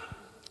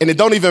 And it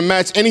don't even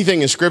match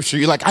anything in scripture.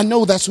 You're like, I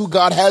know that's who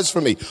God has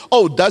for me.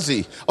 Oh, does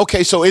he?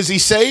 Okay, so is he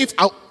saved?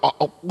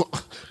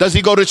 Does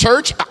he go to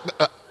church?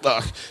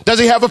 Does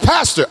he have a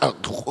pastor?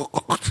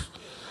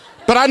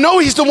 But I know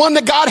he's the one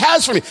that God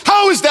has for me.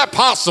 How is that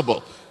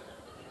possible?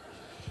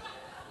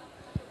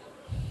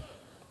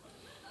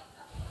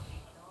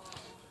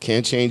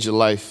 Can't change your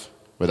life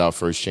without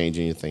first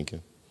changing your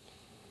thinking.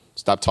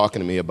 Stop talking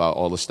to me about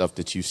all the stuff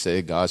that you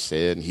said, God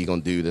said, and he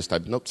gonna do this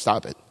type. Nope,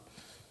 stop it.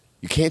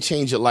 You can't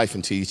change your life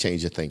until you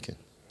change your thinking.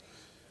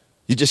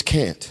 You just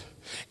can't.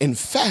 In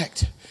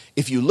fact,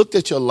 if you looked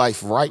at your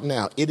life right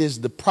now, it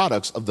is the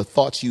products of the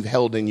thoughts you've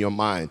held in your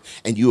mind,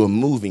 and you are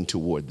moving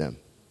toward them.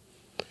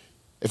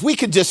 If we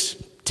could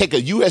just take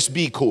a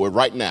USB cord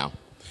right now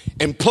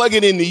and plug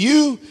it into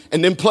you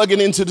and then plug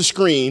it into the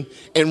screen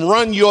and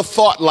run your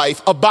thought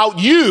life about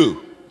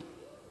you,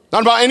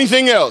 not about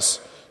anything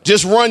else.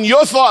 Just run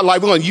your thought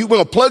life. We're going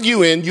to plug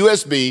you in,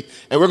 USB,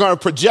 and we're going to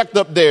project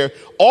up there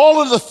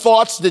all of the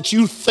thoughts that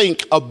you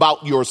think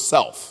about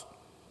yourself.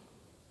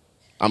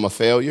 I'm a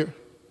failure.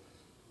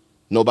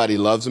 Nobody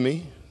loves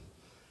me.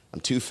 I'm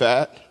too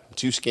fat. I'm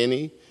too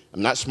skinny.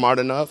 I'm not smart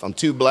enough. I'm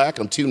too black.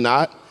 I'm too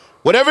not.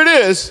 Whatever it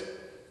is,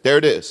 there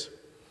it is.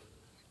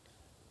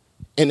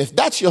 And if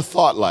that's your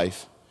thought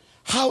life,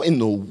 how in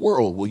the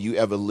world will you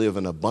ever live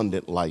an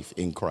abundant life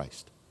in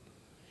Christ?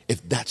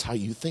 If that's how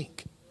you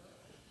think.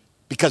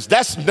 Because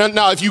that's,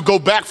 now if you go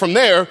back from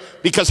there,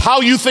 because how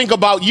you think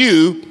about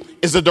you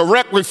is a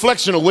direct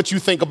reflection of what you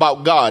think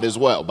about God as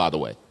well, by the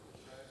way.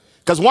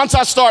 Because once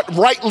I start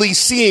rightly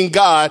seeing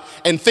God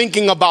and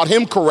thinking about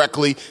him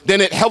correctly, then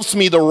it helps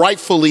me to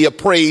rightfully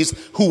appraise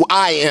who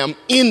I am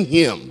in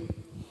him.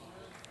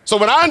 So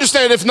when I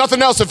understand, if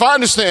nothing else, if I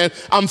understand,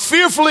 I'm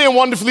fearfully and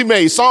wonderfully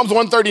made. Psalms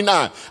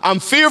 139. I'm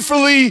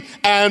fearfully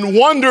and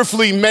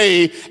wonderfully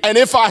made. And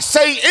if I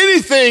say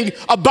anything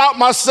about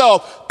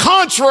myself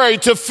contrary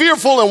to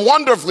fearful and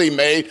wonderfully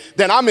made,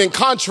 then I'm in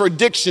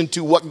contradiction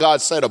to what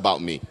God said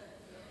about me.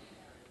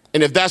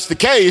 And if that's the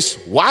case,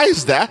 why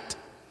is that?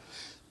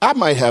 I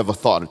might have a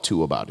thought or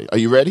two about it. Are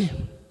you ready?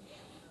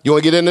 You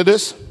want to get into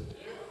this?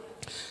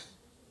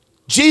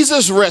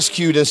 Jesus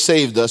rescued and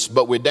saved us,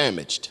 but we're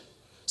damaged.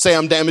 Say,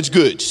 I'm damaged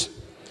goods.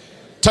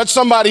 Touch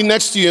somebody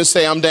next to you and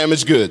say, I'm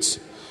damaged goods.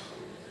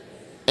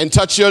 And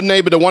touch your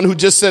neighbor, the one who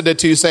just said that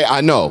to you, say, I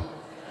know.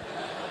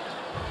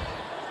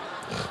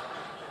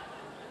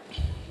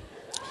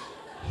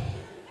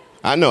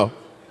 I know.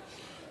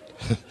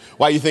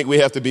 Why you think we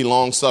have to be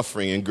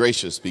long-suffering and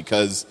gracious?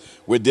 Because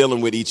we're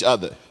dealing with each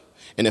other.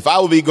 And if I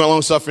will be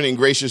long-suffering and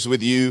gracious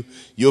with you,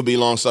 you'll be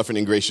long-suffering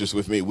and gracious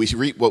with me. We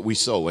reap what we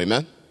sow.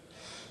 Amen?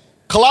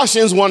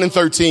 Colossians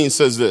 1:13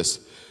 says this.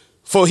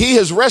 For he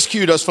has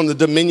rescued us from the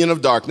dominion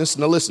of darkness.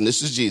 Now listen,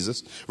 this is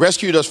Jesus.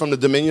 Rescued us from the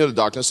dominion of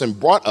darkness and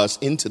brought us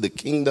into the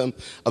kingdom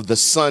of the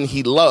Son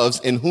he loves,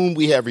 in whom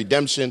we have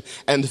redemption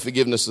and the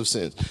forgiveness of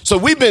sins. So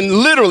we've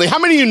been literally, how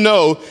many of you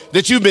know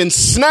that you've been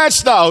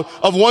snatched out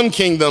of one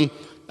kingdom?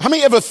 How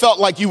many ever felt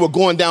like you were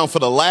going down for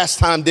the last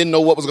time, didn't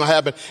know what was going to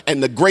happen,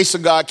 and the grace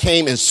of God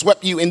came and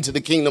swept you into the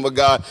kingdom of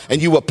God,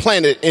 and you were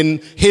planted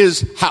in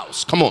his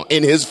house? Come on,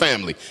 in his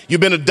family. You've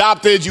been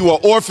adopted, you were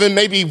orphaned,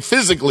 maybe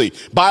physically,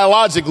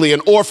 biologically an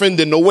orphan,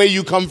 didn't know where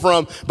you come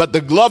from, but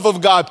the love of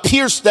God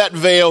pierced that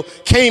veil,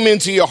 came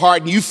into your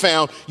heart, and you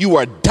found you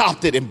were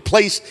adopted and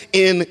placed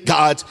in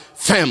God's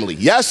family.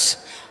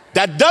 Yes?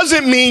 That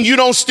doesn't mean you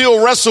don't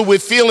still wrestle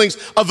with feelings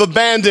of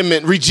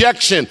abandonment,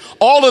 rejection,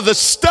 all of the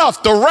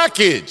stuff, the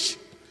wreckage.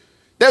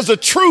 There's a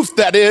truth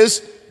that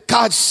is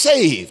God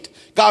saved.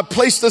 God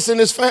placed us in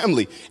his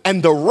family.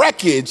 And the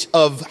wreckage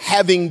of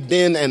having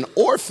been an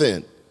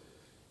orphan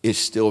is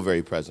still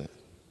very present.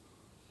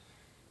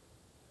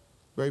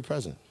 Very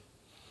present.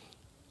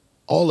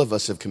 All of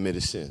us have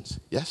committed sins.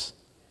 Yes?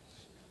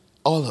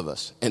 All of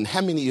us. And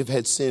how many have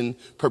had sin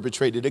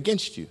perpetrated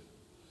against you?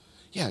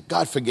 Yeah,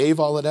 God forgave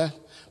all of that.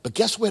 But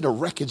guess where the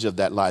wreckage of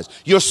that lies?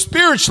 You're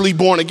spiritually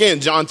born again,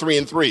 John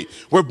 3:3.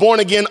 We're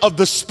born again of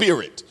the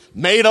Spirit,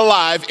 made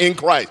alive in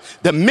Christ.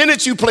 The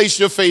minute you place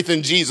your faith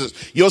in Jesus,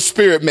 your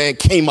spirit man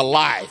came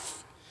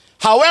alive.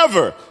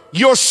 However,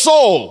 your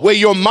soul, where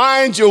your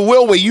mind, your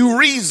will, where you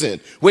reason,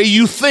 where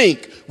you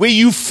think, where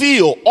you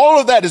feel,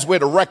 all of that is where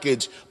the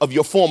wreckage of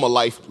your former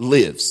life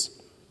lives.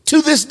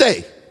 To this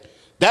day.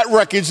 That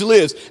wreckage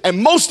lives.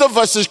 And most of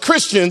us as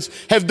Christians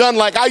have done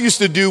like I used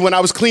to do when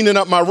I was cleaning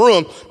up my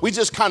room. We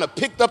just kind of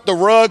picked up the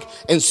rug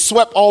and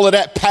swept all of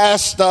that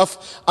past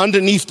stuff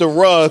underneath the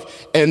rug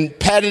and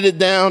patted it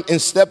down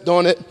and stepped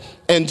on it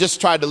and just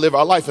tried to live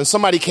our life. And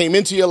somebody came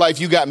into your life,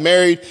 you got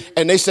married,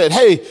 and they said,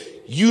 hey,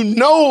 you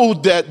know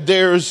that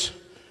there's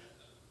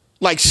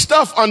like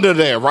stuff under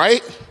there,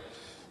 right?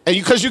 And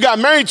because you got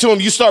married to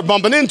him, you start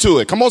bumping into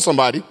it. Come on,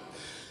 somebody.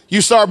 You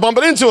start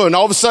bumping into it, and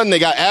all of a sudden they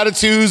got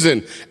attitudes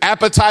and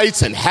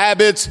appetites and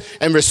habits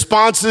and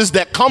responses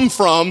that come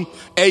from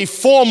a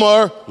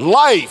former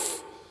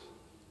life.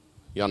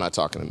 Y'all not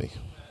talking to me.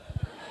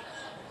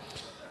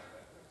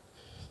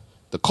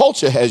 The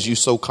culture has you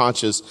so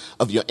conscious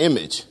of your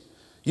image.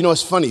 You know,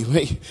 it's funny.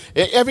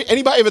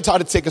 Anybody ever tried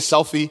to take a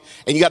selfie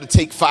and you got to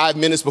take 5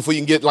 minutes before you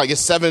can get, like, it's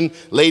 7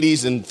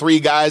 ladies and 3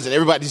 guys and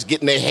everybody's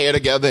getting their hair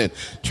together and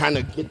trying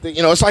to get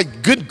it's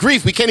like, good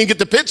grief, we can't even get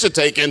the picture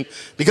taken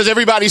because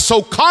everybody's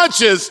so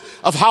conscious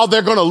of how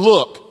they're going to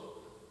look.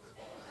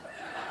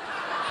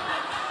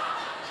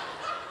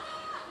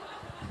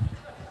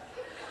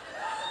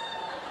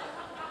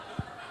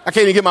 I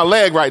can't even get my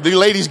leg right. The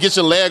ladies get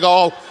your leg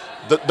all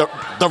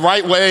the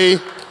right way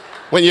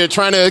when you're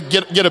trying to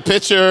get a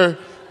picture.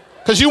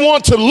 Because you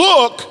want to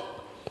look.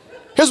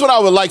 Here's what I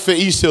would like for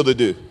East Hill to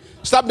do.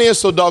 Stop being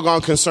so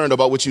doggone concerned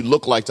about what you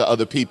look like to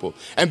other people.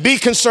 And be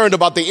concerned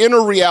about the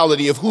inner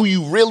reality of who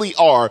you really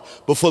are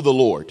before the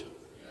Lord.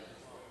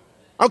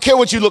 I don't care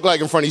what you look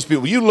like in front of these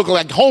people. You look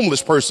like a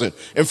homeless person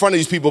in front of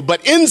these people.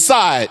 But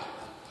inside,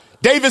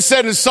 David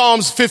said in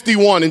Psalms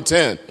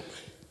 51:10,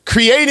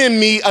 create in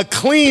me a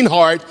clean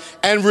heart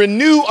and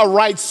renew a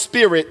right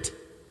spirit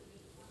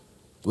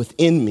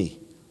within me.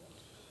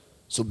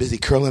 So busy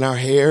curling our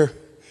hair,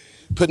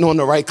 putting on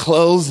the right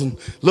clothes and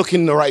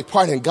looking the right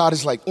part. And God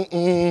is like,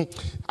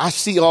 I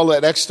see all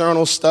that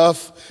external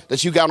stuff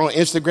that you got on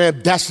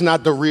Instagram. That's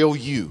not the real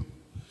you.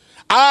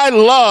 I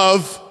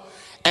love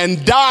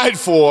and died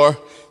for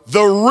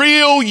the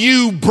real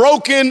you,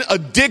 broken,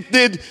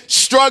 addicted,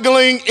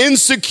 struggling,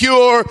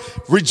 insecure,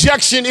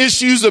 rejection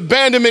issues,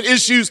 abandonment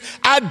issues.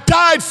 I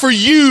died for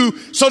you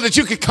so that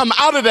you could come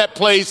out of that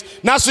place,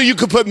 not so you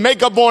could put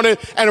makeup on it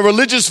and a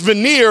religious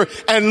veneer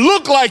and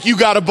look like you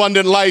got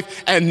abundant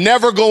life and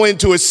never go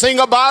into it. Sing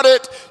about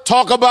it,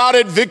 talk about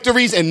it,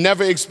 victories, and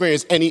never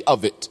experience any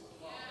of it.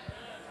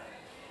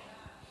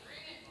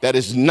 That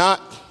is not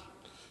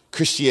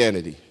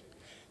Christianity.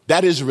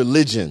 That is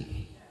religion.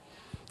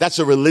 That's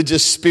a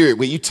religious spirit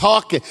where you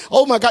talk.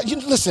 Oh my God,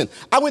 listen,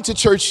 I went to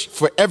church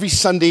for every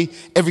Sunday,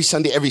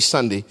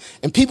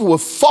 and people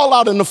would fall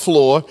out on the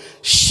floor,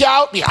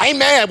 shout,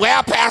 amen,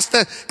 well,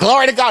 pastor,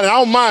 glory to God. And I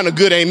don't mind a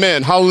good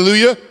amen,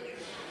 hallelujah.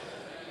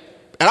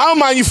 And I don't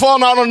mind you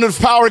falling out under the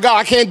power of God.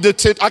 I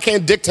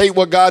can't dictate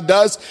what God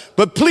does.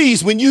 But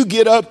please, when you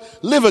get up,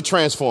 live a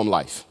transformed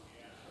life.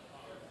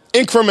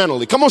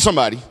 Incrementally. Come on,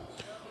 somebody.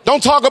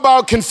 Don't talk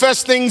about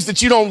confess things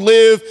that you don't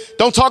live.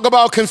 Don't talk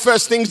about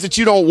confess things that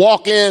you don't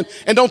walk in.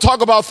 And don't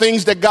talk about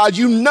things that God,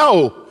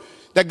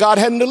 that God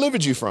hadn't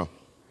delivered you from.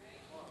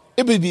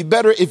 It would be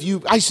better if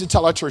I used to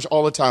tell our church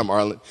all the time,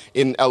 Arlen,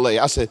 in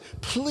LA, I said,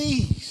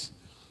 please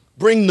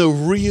bring the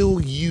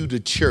real you to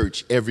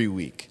church every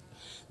week.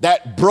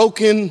 That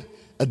broken,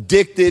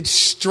 addicted,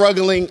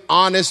 struggling,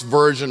 honest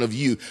version of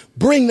you.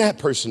 Bring that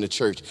person to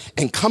church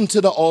and come to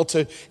the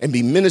altar and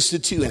be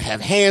ministered to and have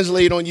hands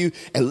laid on you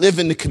and live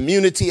in the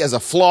community as a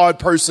flawed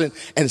person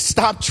and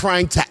stop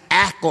trying to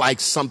act like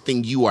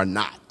something you are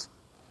not.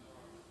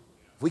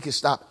 If we could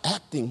stop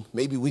acting,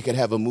 maybe we could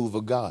have a move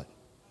of God.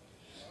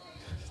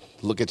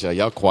 Look at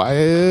y'all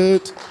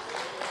quiet.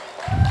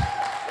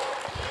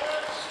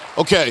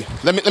 Okay,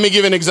 let me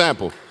give you an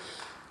example.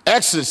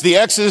 The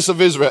Exodus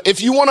of Israel.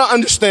 If you want to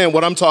understand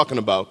what I'm talking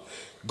about,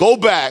 go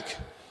back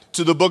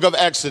to the book of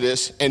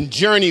Exodus and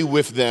journey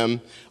with them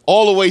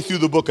all the way through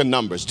the book of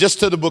Numbers, just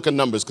to the book of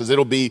Numbers, because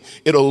it'll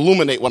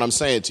illuminate what I'm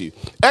saying to you.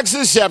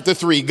 Exodus chapter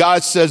 3,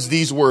 God says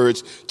these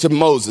words to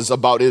Moses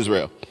about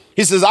Israel.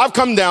 He says, I've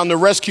come down to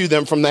rescue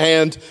them from the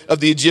hand of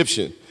the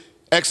Egyptian.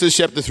 Exodus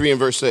chapter 3 and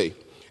verse 8.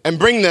 And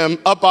bring them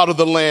up out of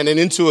the land and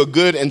into a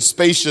good and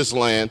spacious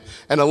land,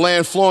 and a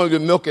land flowing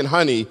with milk and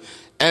honey,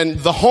 and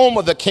the home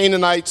of the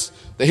Canaanites,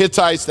 the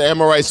Hittites, the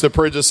Amorites, the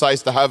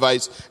Perizzites, the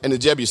Hivites, and the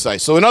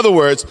Jebusites. So in other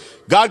words,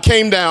 God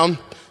came down,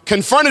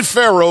 confronted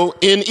Pharaoh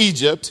in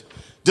Egypt,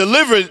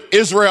 delivered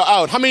Israel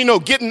out. How many know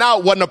getting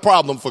out wasn't a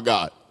problem for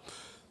God?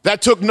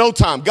 That took no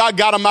time. God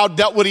got them out,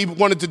 dealt what he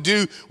wanted to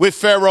do with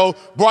Pharaoh,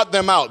 brought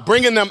them out.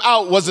 Bringing them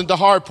out wasn't the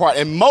hard part.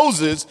 And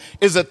Moses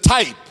is a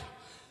type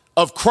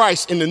of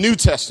Christ in the New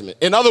Testament.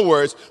 In other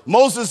words,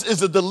 Moses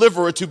is a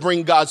deliverer to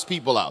bring God's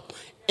people out.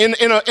 In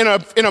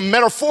a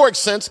metaphoric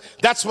sense,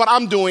 that's what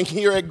I'm doing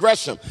here at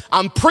Gresham.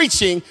 I'm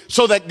preaching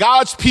so that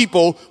God's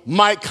people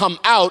might come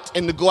out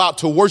and to go out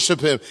to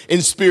worship him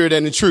in spirit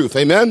and in truth.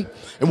 Amen?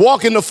 And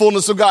walk in the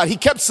fullness of God. He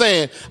kept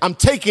saying, I'm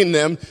taking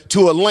them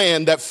to a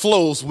land that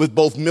flows with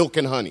both milk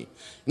and honey.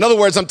 In other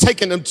words, I'm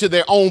taking them to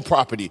their own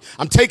property.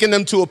 I'm taking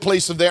them to a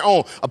place of their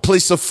own, a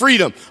place of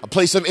freedom, a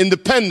place of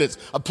independence,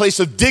 a place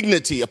of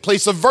dignity, a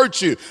place of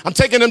virtue. I'm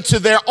taking them to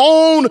their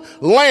own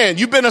land.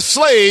 You've been a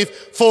slave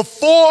for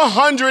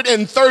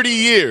 430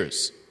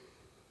 years.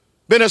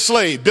 Been a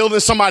slave,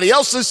 building somebody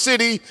else's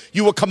city.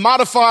 You were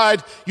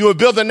commodified. You were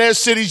building their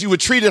cities. You were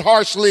treated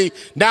harshly.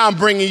 Now I'm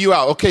bringing you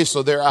out. Okay,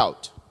 so they're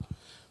out.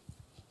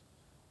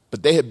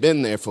 But they had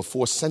been there for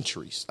 4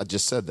 centuries. I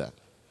just said that.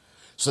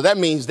 So that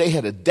means they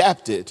had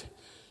adapted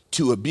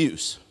to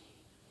abuse.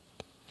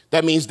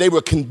 That means they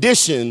were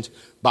conditioned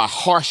by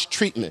harsh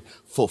treatment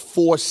for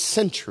 4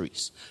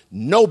 centuries.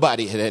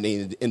 Nobody had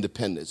any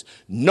independence.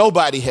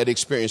 Nobody had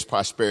experienced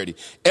prosperity.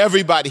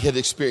 Everybody had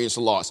experienced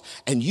loss.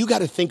 And you got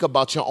to think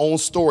about your own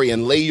story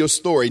and lay your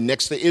story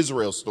next to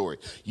Israel's story.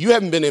 You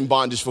haven't been in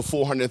bondage for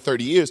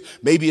 430 years.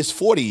 Maybe it's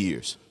 40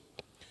 years.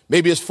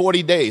 Maybe it's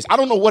 40 days. I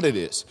don't know what it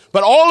is.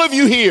 But all of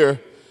you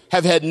here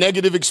have had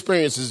negative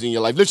experiences in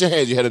your life. Lift your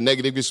hands. You had a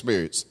negative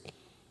experience.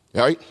 All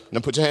right? Now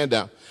put your hand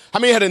down. How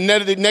many had a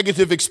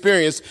negative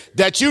experience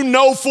that you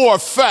know for a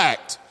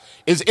fact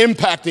is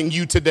impacting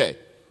you today?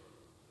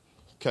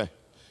 Okay.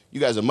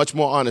 You guys are much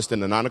more honest than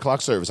the 9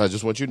 o'clock service. I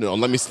just want you to know.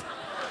 I'm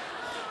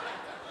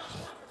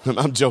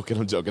joking.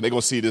 They're going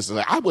to see this and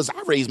like, I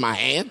raised my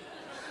hand.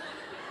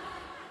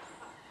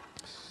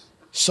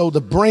 So the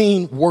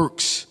brain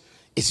works.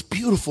 It's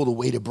beautiful the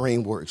way the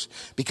brain works.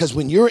 Because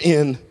when you're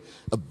in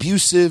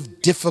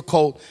abusive,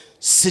 difficult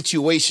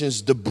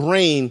situations, the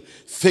brain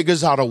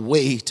figures out a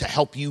way to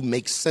help you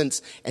make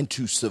sense and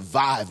to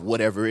survive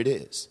whatever it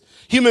is.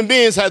 Human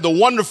beings have the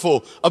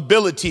wonderful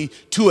ability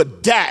to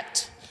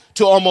adapt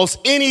to almost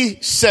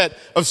any set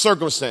of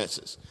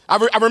circumstances. I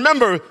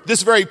remember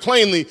this very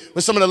plainly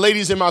with some of the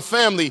ladies in my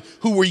family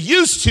who were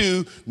used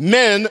to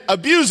men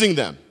abusing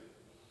them,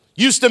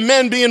 used to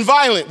men being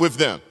violent with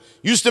them,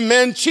 used to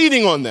men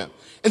cheating on them.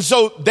 And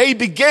so they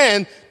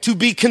began to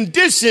be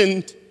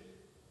conditioned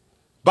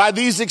by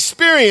these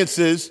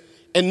experiences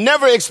and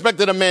never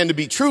expected a man to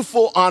be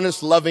truthful,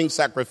 honest, loving,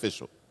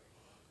 sacrificial.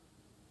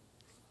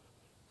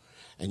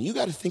 And you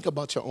got to think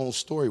about your own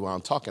story while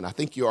I'm talking. I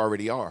think you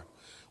already are.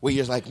 Where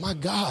you're like, my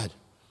God,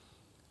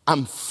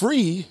 I'm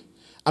free.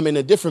 I'm in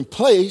a different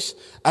place.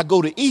 I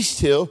go to East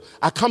Hill.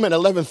 I come at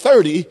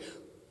 11:30,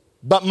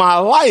 but my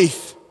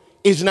life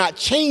is not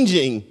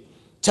changing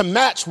to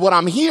match what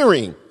I'm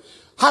hearing.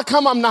 How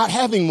come I'm not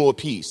having more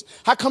peace?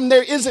 How come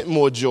there isn't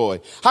more joy?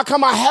 How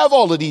come I have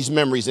all of these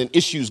memories and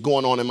issues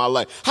going on in my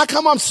life? How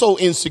come I'm so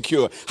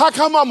insecure? How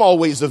come I'm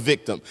always a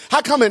victim?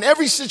 How come in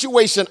every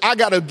situation I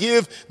got to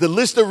give the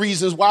list of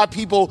reasons why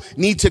people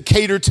need to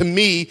cater to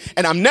me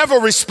and I'm never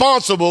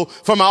responsible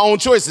for my own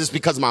choices?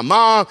 Because my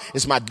mom,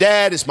 it's my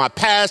dad, it's my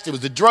past, it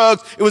was the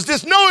drugs, it was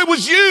this. No, it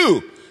was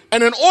you.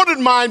 And an ordered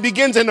mind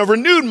begins and a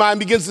renewed mind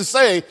begins to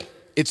say,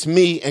 it's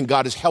me and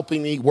God is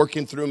helping me,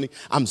 working through me.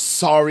 I'm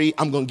sorry.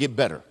 I'm going to get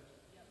better.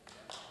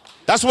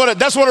 That's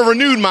what a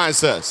renewed mind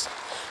says.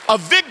 A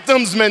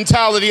victim's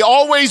mentality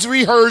always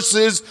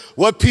rehearses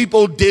what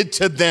people did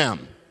to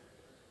them.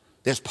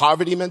 There's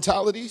poverty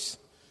mentalities.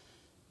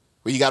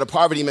 Well, you got a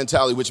poverty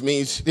mentality, which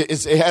means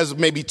it has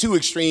maybe 2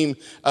 extreme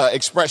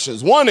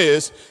expressions. One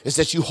is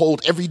that you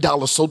hold every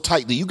dollar so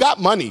tightly. You got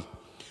money,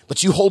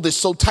 but you hold it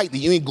so tightly.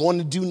 You ain't going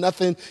to do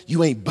nothing.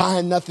 You ain't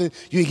buying nothing.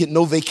 You ain't getting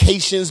no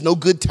vacations, no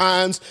good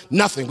times,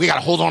 nothing. We got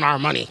to hold on our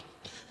money.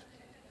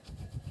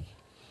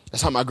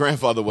 That's how my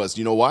grandfather was.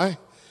 You know why?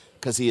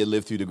 Because he had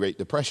lived through the Great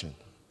Depression.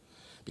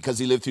 Because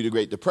he lived through the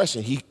Great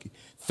Depression, he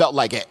felt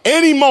like at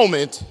any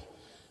moment,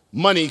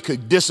 money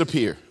could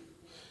disappear.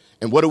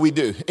 And what do we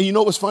do? And you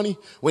know what's funny?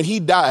 When he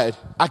died,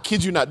 I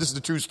kid you not, this is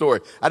the true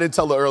story. I didn't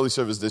tell the early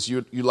service this.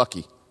 You're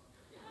lucky.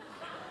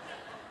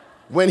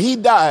 When he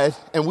died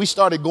and we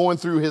started going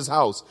through his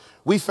house,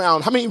 we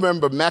found, how many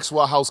remember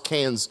Maxwell House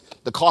cans,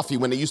 the coffee,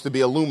 when they used to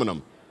be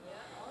aluminum?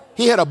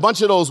 He had a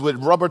bunch of those with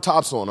rubber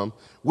tops on them,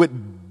 with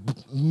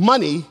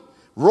money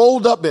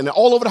rolled up in it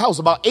all over the house,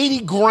 about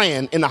 80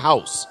 grand in the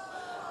house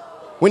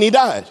when he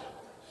died.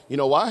 You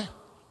know why?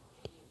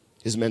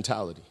 His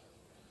mentality.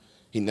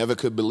 He never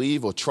could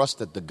believe or trust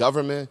that the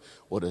government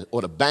or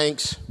the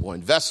banks or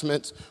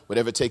investments would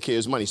ever take care of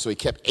his money. So he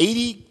kept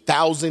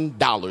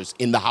 $80,000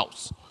 in the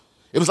house.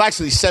 It was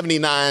actually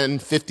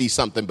 $79.50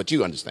 something, but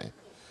you understand.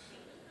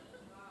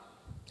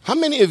 How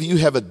many of you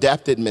have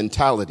adapted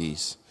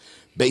mentalities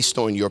based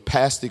on your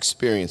past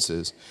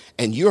experiences,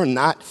 and you're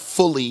not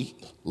fully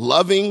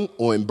loving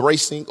or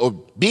embracing or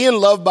being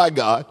loved by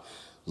God,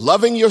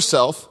 loving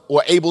yourself,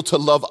 or able to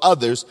love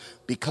others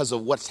because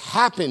of what's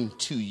happened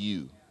to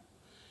you?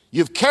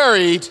 You've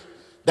carried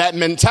that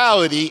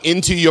mentality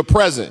into your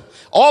present.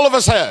 All of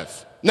us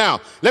have.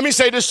 Now, let me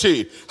say this to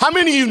you. How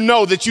many of you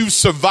know that you've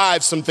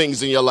survived some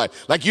things in your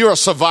life? Like you're a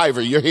survivor.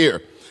 You're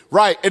here.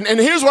 Right. And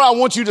here's what I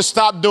want you to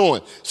stop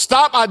doing.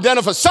 Stop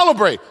identifying.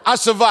 Celebrate. I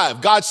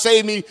survived. God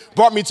saved me,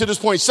 brought me to this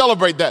point.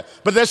 Celebrate that.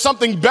 But there's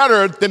something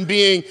better than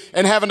being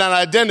and having an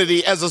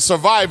identity as a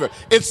survivor.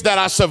 It's that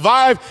I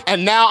survived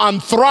and now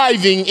I'm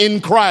thriving in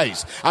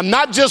Christ. I'm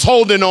not just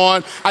holding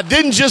on. I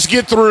didn't just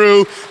get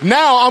through.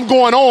 Now I'm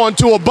going on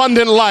to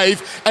abundant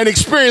life and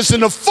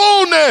experiencing the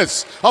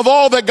fullness of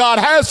all that God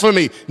has for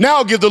me.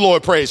 Now give the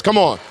Lord praise. Come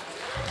on.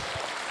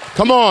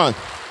 Come on.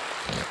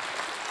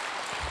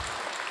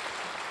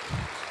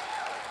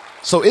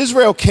 So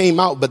Israel came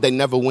out, but they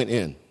never went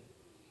in.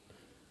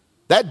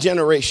 That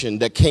generation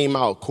that came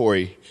out,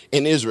 Corey,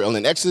 in Israel,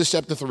 in Exodus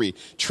chapter 3,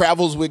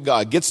 travels with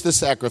God, gets the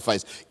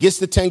sacrifice, gets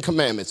the 10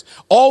 commandments,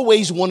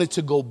 always wanted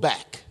to go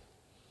back.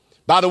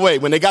 By the way,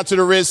 when they got to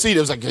the Red Sea, it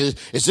was like,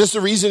 is this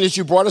the reason that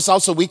you brought us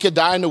out so we could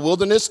die in the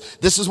wilderness?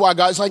 This is why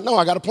God's like, no,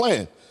 I got a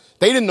plan.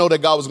 They didn't know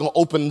that God was going to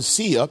open the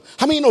sea up.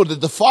 How many know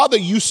that the Father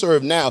you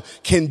serve now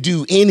can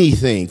do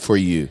anything for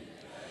you?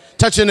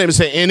 Touch your neighbor and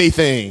say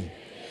anything.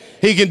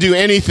 He can do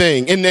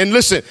anything. And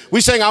listen,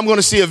 we saying I'm going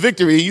to see a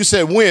victory. You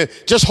said when?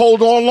 Just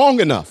hold on long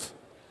enough.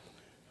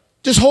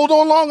 Just hold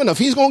on long enough.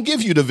 He's going to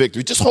give you the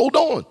victory. Just hold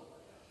on.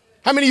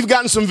 How many of you have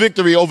gotten some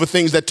victory over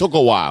things that took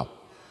a while?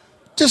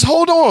 Just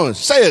hold on.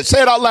 Say it.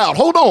 Say it out loud.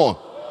 Hold on.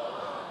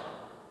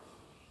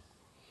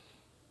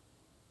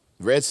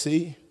 Red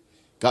Sea,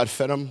 God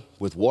fed them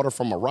with water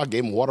from a rock,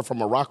 gave them water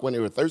from a rock when they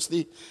were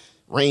thirsty,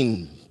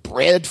 rained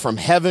bread from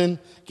heaven,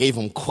 gave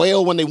them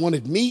quail when they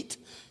wanted meat.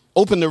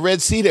 Opened the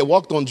Red Sea, they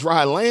walked on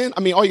dry land. I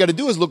mean, all you got to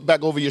do is look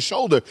back over your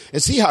shoulder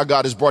and see how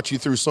God has brought you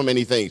through so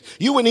many things.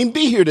 You wouldn't even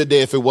be here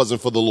today if it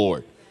wasn't for the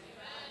Lord.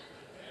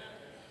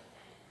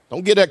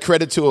 Don't give that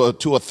credit to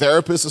a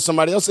therapist or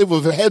somebody else. If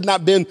it had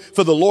not been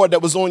for the Lord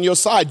that was on your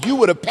side, you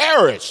would have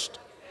perished.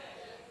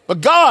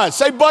 But God,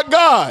 say, but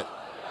God.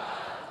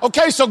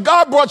 Okay, so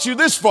God brought you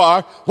this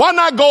far. Why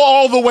not go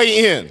all the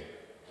way in?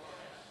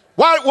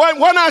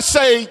 Why not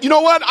say, you know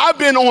what? I've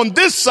been on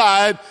this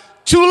side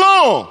too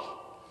long.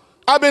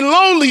 I've been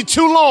lonely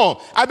too long.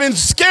 I've been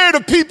scared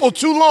of people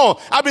too long.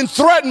 I've been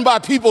threatened by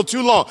people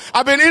too long.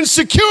 I've been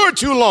insecure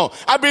too long.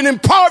 I've been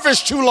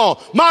impoverished too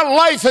long. My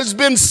life has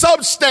been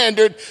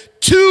substandard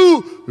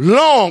too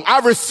long. I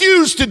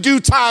refuse to do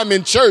time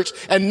in church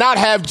and not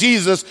have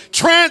Jesus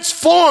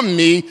transform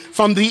me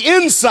from the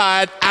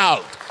inside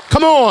out.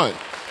 Come on.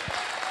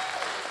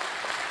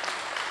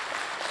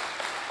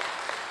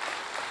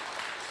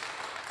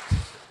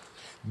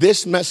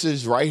 This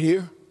message right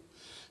here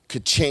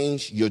could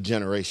change your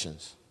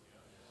generations.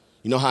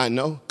 You know how I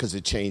know? Because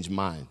it changed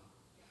mine.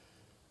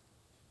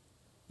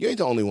 You ain't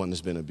the only one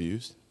that's been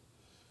abused.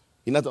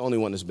 You're not the only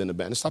one that's been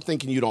abandoned. Stop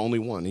thinking you're the only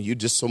one, and you're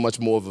just so much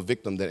more of a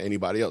victim than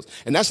anybody else.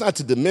 And that's not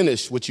to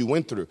diminish what you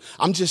went through.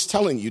 I'm just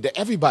telling you that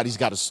everybody's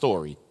got a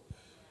story.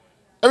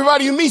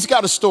 Everybody you meet's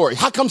got a story.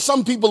 How come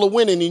some people are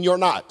winning and you're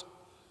not?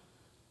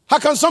 How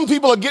come some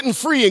people are getting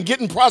free and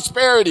getting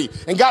prosperity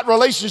and got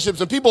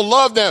relationships and people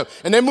love them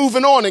and they're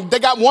moving on and they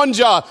got one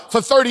job for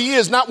 30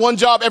 years, not one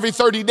job every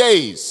 30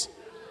 days?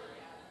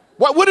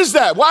 What is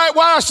that? Why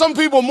are some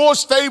people more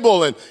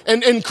stable and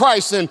in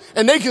Christ and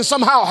they can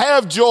somehow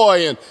have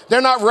joy and they're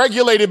not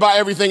regulated by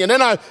everything and they're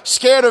not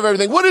scared of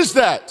everything? What is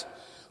that?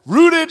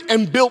 Rooted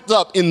and built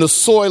up in the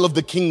soil of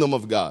the kingdom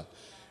of God.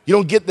 You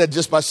don't get that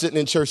just by sitting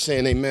in church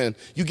saying amen.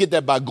 You get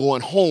that by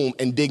going home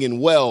and digging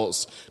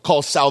wells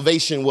called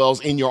salvation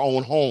wells in your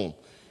own home.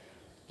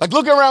 Like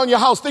look around your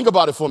house. Think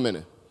about it for a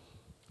minute.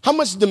 How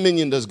much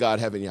dominion does God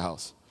have in your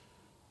house?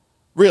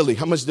 Really,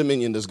 how much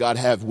dominion does God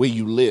have where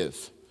you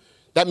live?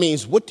 That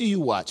means, what do you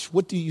watch?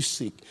 What do you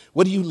seek?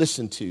 What do you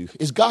listen to?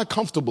 Is God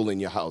comfortable in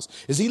your house?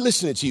 Is he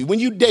listening to you? When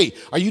you date,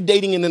 are you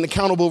dating in an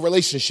accountable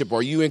relationship or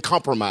are you in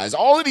compromise?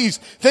 All of these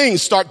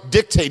things start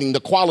dictating the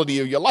quality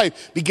of your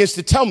life, begins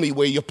to tell me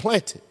where you're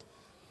planted.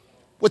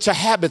 What your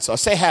habits are.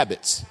 Say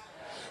habits.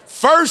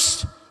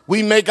 First,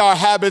 we make our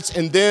habits,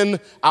 and then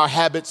our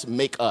habits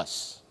make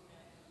us.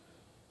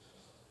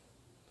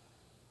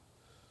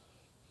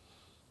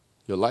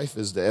 Your life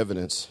is the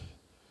evidence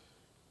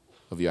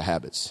of your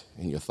habits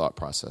and your thought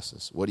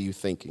processes. What are you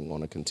thinking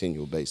on a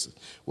continual basis?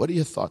 What are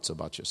your thoughts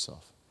about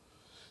yourself?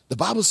 The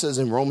Bible says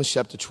in Romans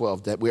chapter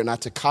 12 that we're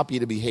not to copy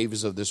the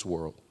behaviors of this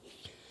world.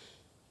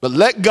 But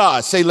let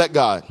God, say let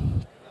God.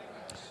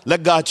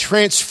 Let God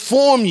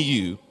transform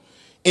you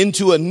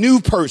into a new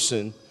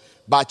person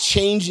by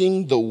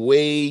changing the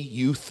way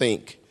you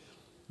think.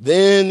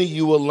 Then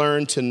you will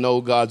learn to know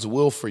God's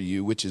will for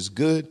you, which is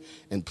good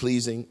and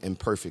pleasing and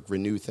perfect.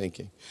 Renewed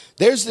thinking.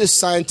 There's this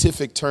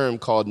scientific term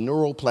called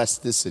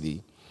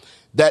neuroplasticity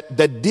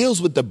that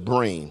deals with the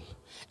brain.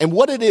 And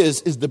what it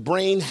is the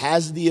brain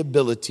has the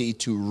ability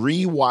to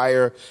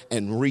rewire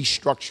and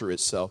restructure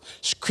itself.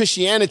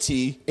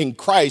 Christianity in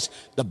Christ,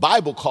 the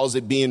Bible calls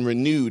it being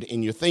renewed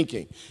in your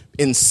thinking.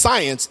 In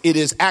science, it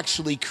is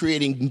actually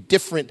creating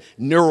different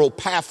neural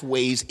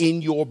pathways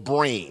in your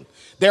brain.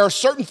 There are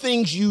certain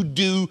things you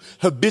do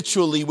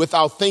habitually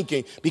without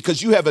thinking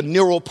because you have a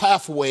neural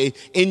pathway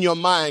in your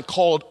mind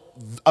called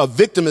a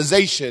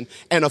victimization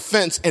and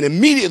offense. And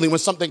immediately when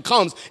something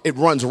comes, it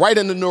runs right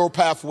in the neural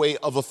pathway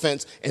of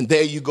offense. And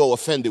there you go,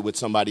 offended with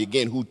somebody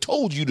again who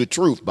told you the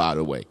truth, by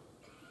the way.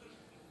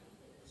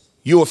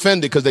 You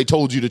offended because they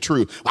told you the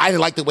truth. I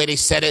didn't like the way they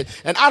said it.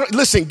 And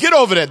listen, get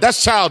over that.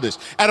 That's childish.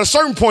 At a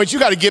certain point, you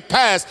got to get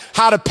past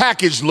how the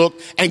package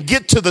looked and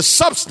get to the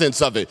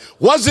substance of it.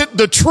 Was it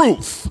the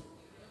truth?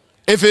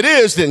 If it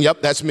is, then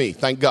yep, that's me.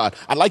 Thank God.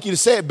 I'd like you to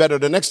say it better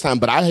the next time,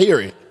 but I hear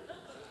it.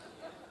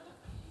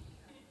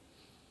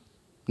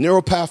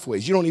 Neural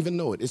pathways. You don't even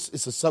know it.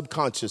 It's a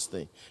subconscious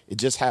thing. It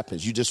just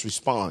happens. You just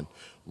respond.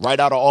 Right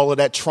out of all of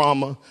that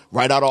trauma,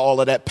 right out of all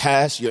of that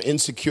past, you're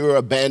insecure,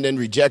 abandoned,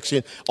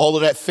 rejection, all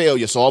of that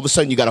failure. So all of a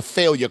sudden you got a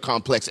failure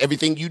complex.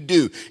 Everything you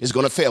do is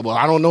going to fail. Well,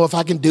 I don't know if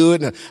I can do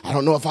it. And I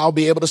don't know if I'll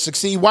be able to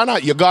succeed. Why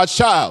not? You're God's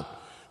child.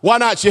 Why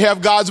not? You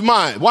have God's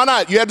mind. Why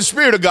not? You have the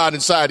Spirit of God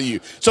inside of you.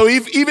 So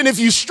even if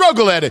you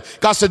struggle at it,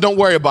 God said, don't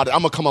worry about it.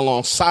 I'm going to come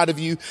alongside of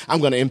you. I'm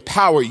going to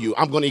empower you.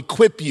 I'm going to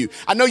equip you.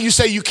 I know you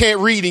say you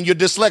can't read and you're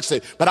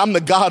dyslexic, but I'm the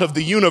God of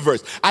the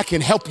universe. I can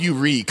help you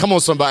read. Come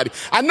on, somebody.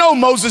 I know,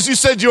 Moses, you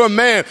said you're a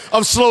man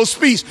of slow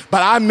speech,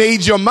 but I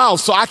made your mouth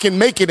so I can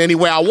make it any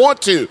way I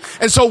want to.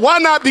 And so why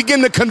not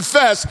begin to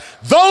confess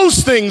those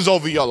things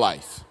over your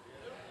life?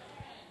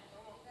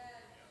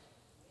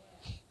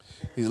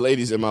 These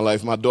ladies in my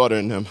life, my daughter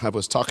and them, I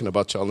was talking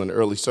about y'all in the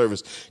early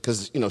service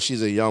because,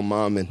 she's a young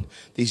mom. And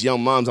these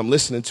young moms, I'm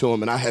listening to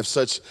them, and I have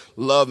such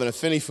love and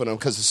affinity for them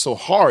because it's so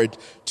hard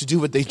to do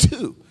what they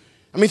do.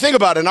 I mean, think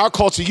about it. In our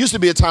culture, it used to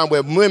be a time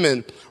where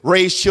women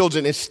raised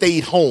children and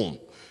stayed home.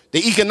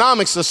 The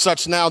economics are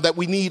such now that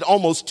we need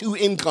almost 2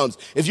 incomes.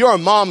 If you're a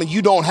mom and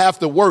you don't have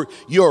to work,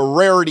 you're a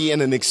rarity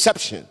and an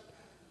exception.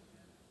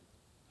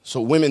 So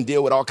women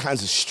deal with all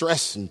kinds of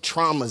stress and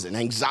traumas and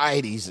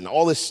anxieties and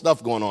all this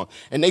stuff going on.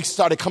 And they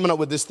started coming up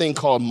with this thing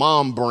called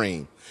mom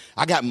brain.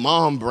 I got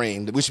mom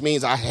brain, which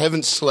means I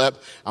haven't slept.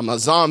 I'm a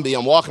zombie.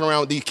 I'm walking around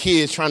with these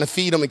kids trying to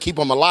feed them and keep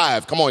them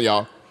alive. Come on,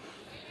 y'all.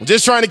 I'm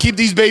just trying to keep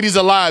these babies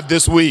alive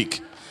this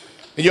week.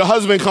 And your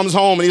husband comes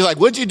home and he's like,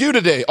 what'd you do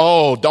today?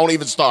 Oh, don't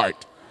even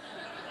start.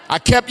 I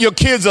kept your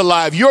kids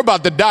alive. You're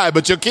about to die,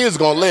 but your kids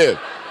going to live.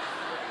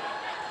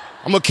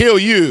 I'm going to kill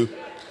you.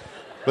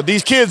 But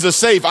these kids are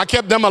safe. I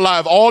kept them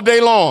alive all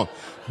day long.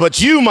 But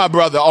you, my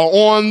brother, are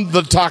on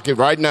the target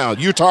right now.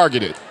 You're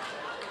targeted.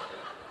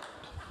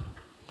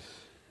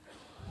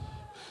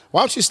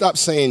 Why don't you stop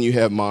saying you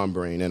have mom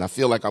brain and I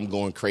feel like I'm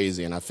going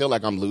crazy and I feel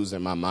like I'm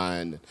losing my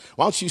mind?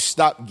 Why don't you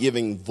stop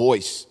giving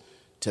voice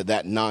to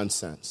that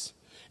nonsense?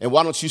 And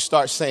why don't you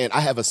start saying,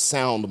 I have a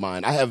sound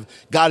mind.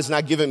 God has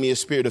not given me a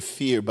spirit of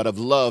fear, but of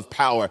love,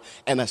 power,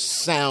 and a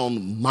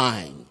sound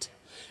mind.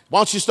 Why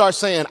don't you start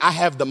saying, I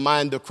have the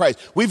mind of Christ?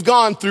 We've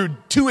gone through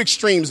 2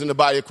 extremes in the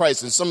body of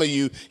Christ, and some of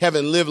you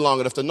haven't lived long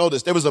enough to know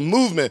this. There was a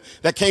movement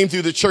that came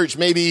through the church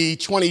maybe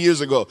 20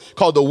 years ago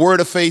called the Word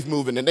of Faith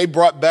movement, and they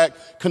brought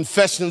back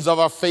confessions of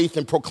our faith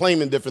and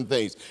proclaiming different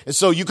things. And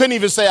so you couldn't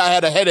even say I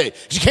had a headache.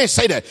 You can't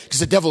say that because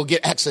the devil will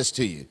get access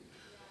to you.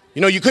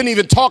 You couldn't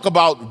even talk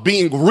about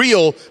being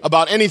real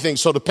about anything.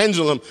 So the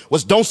pendulum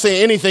was don't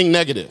say anything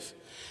negative.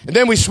 And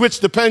then we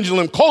switched the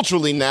pendulum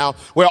culturally now,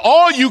 where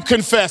all you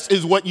confess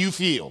is what you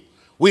feel.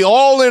 We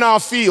all in our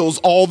feels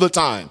all the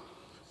time.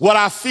 What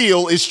I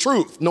feel is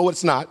truth. No,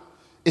 it's not.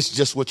 It's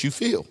just what you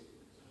feel.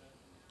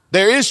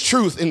 There is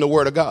truth in the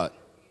Word of God,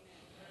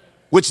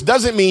 which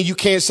doesn't mean you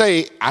can't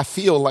say, I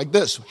feel like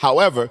this.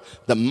 However,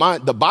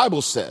 the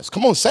Bible says,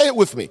 come on, say it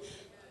with me.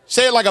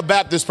 Say it like a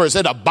Baptist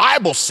person. The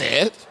Bible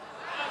said.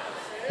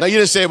 No, you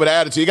didn't say it with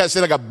attitude. You got to say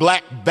it like a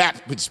black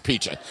Baptist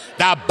preacher.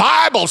 The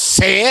Bible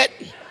said.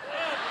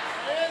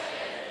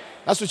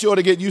 That's what you ought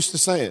to get used to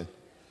saying.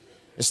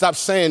 And stop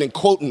saying and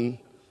quoting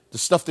the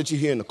stuff that you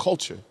hear in the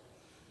culture.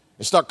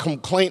 And start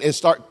complaining and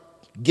start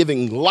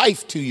giving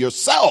life to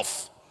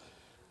yourself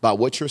by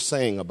what you're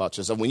saying about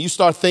yourself. When you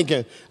start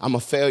thinking, I'm a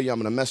failure, I'm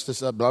going to mess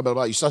this up, blah, blah,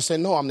 blah, you start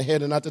saying, no, I'm the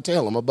head and not the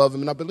tail. I'm above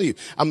him and I believe.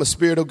 I'm the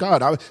Spirit of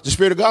God. The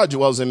Spirit of God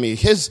dwells in me.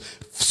 His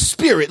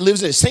Spirit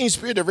lives in the same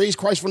Spirit that raised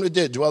Christ from the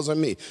dead dwells in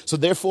me. So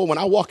therefore, when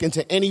I walk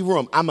into any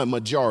room, I'm a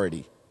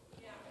majority.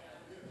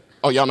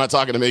 Oh, y'all not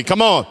talking to me.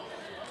 Come on.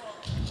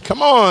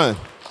 Come on.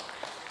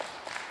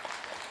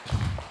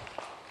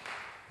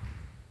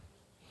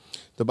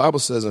 The Bible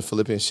says in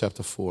Philippians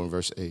chapter 4 and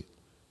verse 8.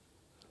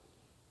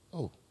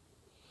 Oh.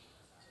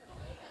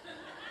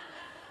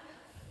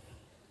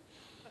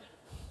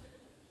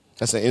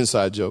 That's an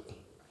inside joke.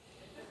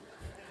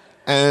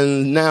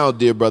 And now,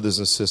 dear brothers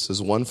and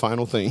sisters, one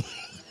final thing.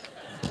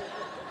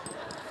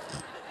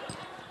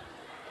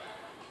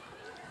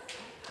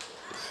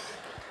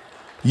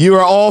 You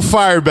are all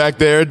fired back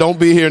there. Don't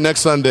be here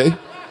next Sunday.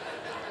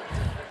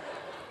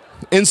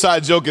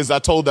 Inside joke is I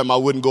told them I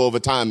wouldn't go over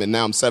time, and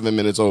now I'm 7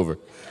 minutes over.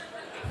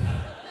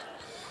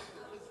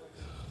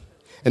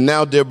 And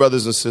now, dear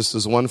brothers and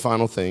sisters, one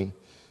final thing.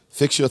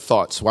 Fix your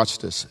thoughts. Watch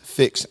this.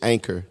 Fix,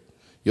 anchor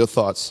your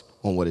thoughts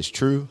on what is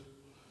true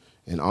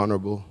and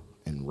honorable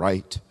and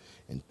right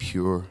and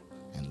pure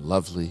and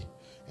lovely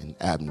and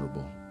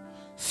admirable.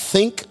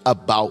 Think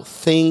about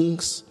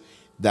things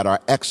that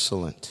are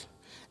excellent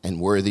and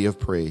worthy of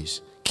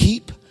praise.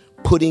 Keep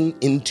putting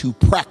into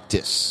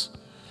practice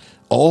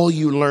all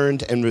you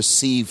learned and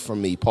received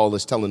from me, Paul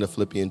is telling the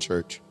Philippian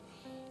church.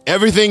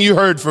 Everything you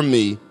heard from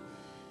me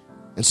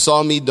and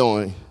saw me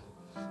doing,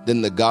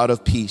 then the God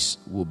of peace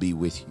will be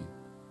with you.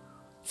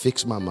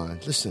 Fix my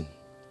mind. Listen,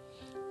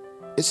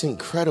 it's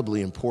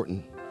incredibly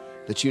important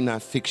that you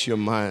not fix your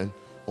mind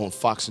on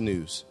Fox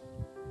News.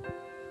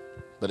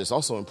 But it's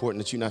also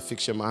important that you not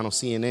fix your mind on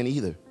CNN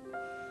either.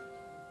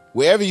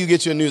 Wherever you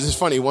get your news, it's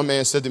funny. One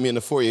man said to me in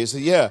the foyer, he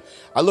said, yeah,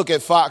 I look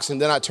at Fox and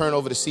then I turn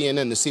over to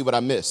CNN to see what I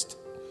missed.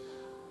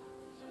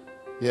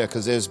 Yeah,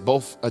 because there's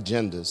both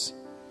agendas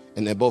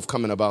and they're both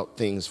coming about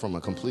things from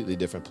a completely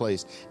different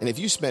place. And if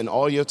you spend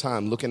all your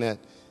time looking at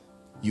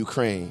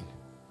Ukraine,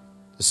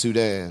 the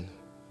Sudan,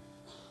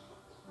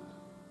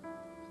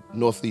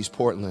 Northeast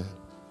Portland,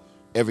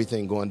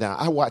 everything going down.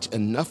 I watch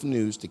enough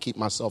news to keep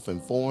myself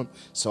informed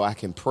so I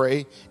can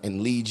pray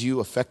and lead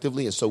you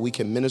effectively and so we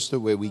can minister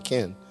where we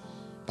can.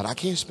 But I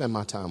can't spend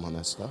my time on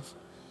that stuff.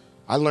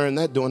 I learned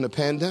that during the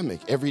pandemic.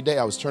 Every day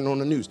I was turning on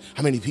the news.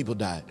 How many people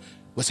died?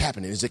 What's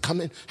happening? Is it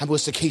coming?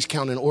 What's the case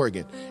count in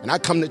Oregon? And I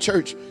come to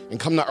church and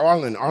come to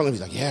Arlen. Arlen was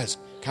like, yeah, it's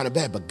kind of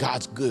bad, but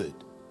God's good.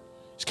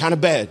 It's kind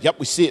of bad. Yep,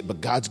 we see it, but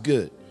God's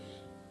good.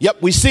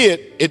 Yep, we see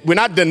it. We're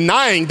not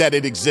denying that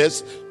it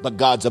exists, but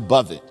God's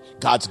above it.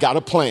 God's got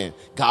a plan.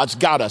 God's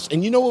got us.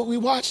 And you know what we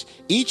watch?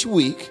 Each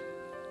week,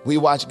 we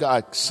watch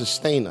God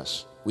sustain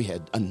us. We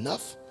had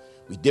enough.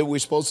 We did what we were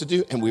supposed to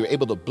do, and we were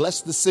able to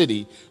bless the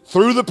city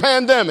through the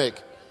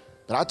pandemic.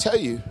 But I'll tell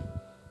you,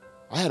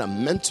 I had a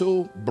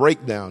mental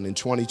breakdown in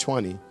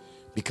 2020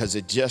 because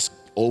it just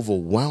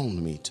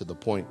overwhelmed me to the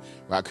point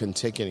where I couldn't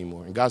take it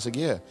anymore. And God said,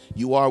 yeah,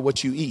 you are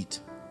what you eat.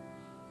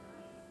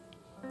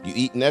 You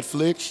eat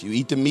Netflix, you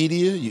eat the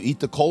media, you eat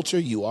the culture,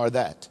 you are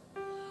that.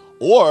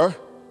 Or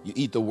you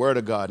eat the word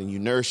of God and you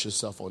nourish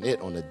yourself on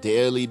it on a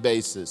daily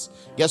basis.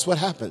 Guess what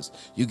happens?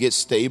 You get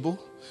stable.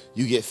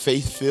 You get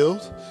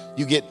faith-filled.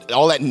 You get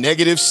all that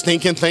negative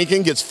stinking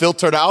thinking gets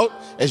filtered out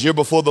as you're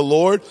before the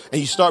Lord, and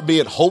you start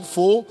being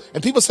hopeful.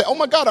 And people say, oh,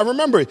 my God, I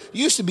remember it.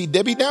 You used to be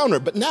Debbie Downer,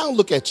 but now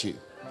look at you.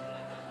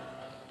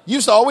 You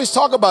used to always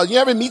talk about it. You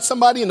ever meet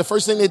somebody and the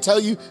first thing they tell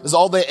you is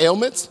all their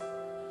ailments?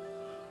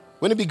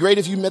 Wouldn't it be great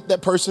if you met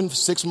that person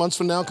 6 months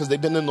from now because they've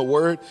been in the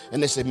Word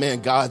and they say,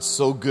 man, God's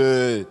so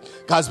good.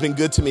 God's been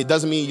good to me. It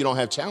doesn't mean you don't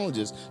have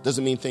challenges. It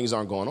doesn't mean things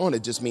aren't going on.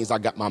 It just means I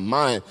got my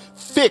mind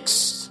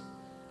fixed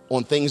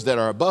on things that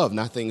are above,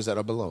 not things that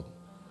are below.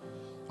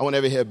 I want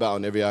every head bowed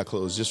and every eye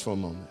closed just for a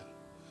moment.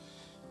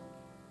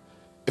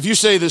 If you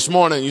say this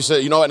morning, you say,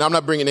 you know what, and I'm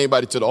not bringing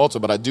anybody to the altar,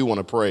 but I do want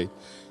to pray.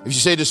 If you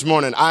say this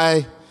morning,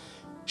 I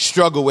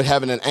struggle with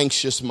having an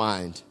anxious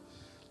mind.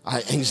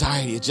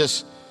 Anxiety,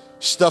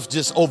 stuff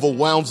just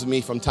overwhelms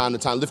me from time to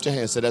time. Lift your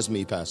hand and say, that's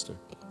me, Pastor.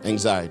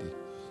 Anxiety.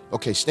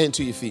 Okay, stand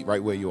to your feet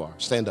right where you are.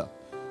 Stand up.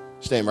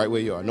 Stand right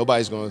where you are.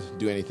 Nobody's going to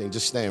do anything.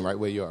 Just stand right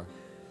where you are.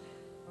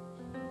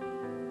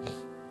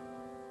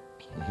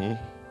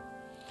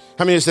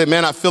 How many of you say,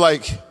 man, I feel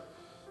like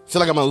I'm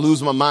going to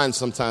lose my mind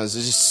sometimes.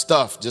 It's just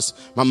stuff. Just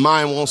my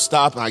mind won't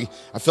stop. And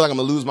I feel like I'm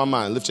going to lose my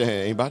mind. Lift your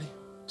hand. Anybody?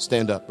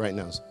 Stand up right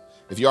now.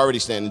 If you're already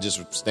standing,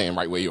 just stand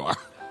right where you are.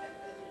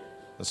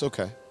 That's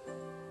okay.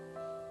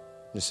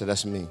 You say,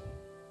 that's me.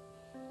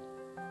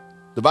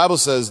 The Bible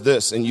says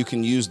this, and you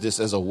can use this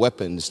as a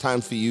weapon. It's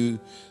time for you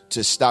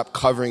to stop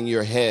covering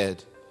your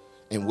head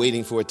and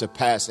waiting for it to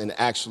pass and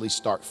actually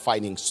start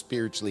fighting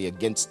spiritually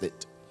against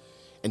it.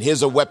 And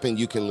here's a weapon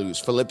you can lose.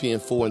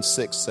 Philippians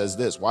 4:6 says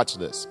this. Watch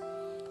this.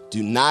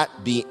 Do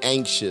not be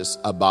anxious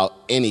about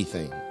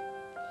anything,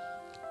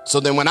 So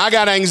then when I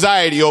got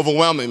anxiety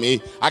overwhelming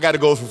me, I got to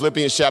go to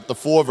Philippians chapter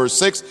 4, verse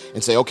 6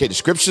 and say, okay, the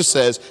scripture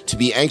says to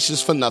be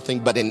anxious for nothing,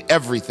 but in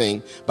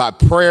everything by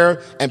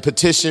prayer and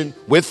petition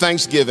with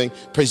thanksgiving,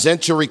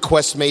 present your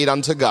requests made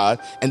unto God.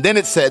 And then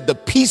it said the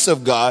peace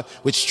of God,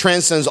 which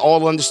transcends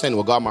all understanding,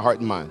 will guard my heart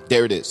and mind.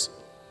 There it is.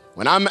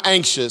 When I'm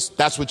anxious,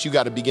 that's what you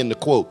got to begin to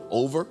quote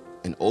over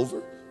and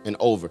over and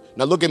over.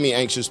 Now look at me,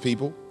 anxious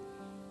people.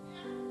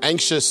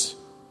 Anxious,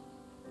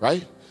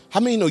 right? How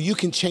many know you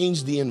can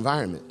change the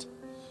environment?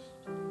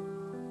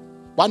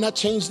 Why not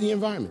change the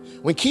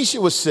environment? When Keisha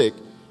was sick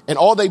and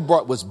all they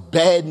brought was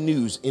bad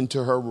news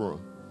into her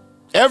room.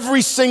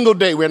 Every single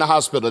day we're in the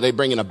hospital, they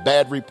bring in a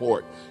bad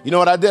report. You know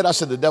what I did? I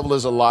said, the devil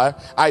is a liar.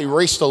 I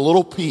erased a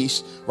little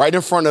piece right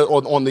in front of,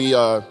 on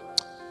the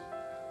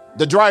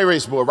dry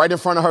erase board, right in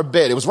front of her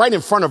bed. It was right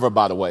in front of her,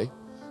 by the way.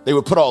 They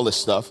would put all this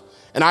stuff.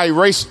 And I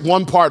erased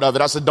one part of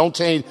it. I said, don't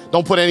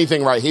put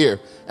anything right here.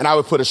 And I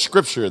would put a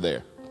scripture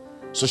there.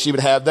 So she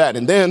would have that.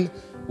 And then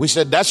we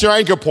said, that's your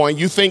anchor point.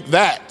 You think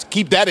that.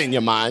 Keep that in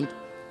your mind.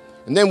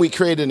 And then we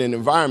created an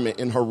environment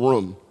in her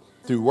room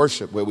through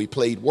worship where we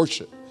played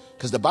worship.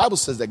 Because the Bible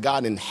says that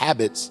God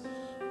inhabits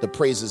the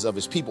praises of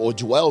his people or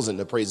dwells in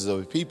the praises of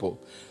his people.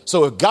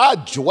 So if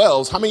God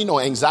dwells, how many know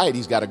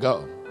anxiety's got to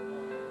go?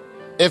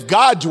 If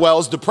God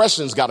dwells,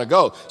 depression's got to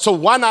go. So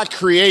why not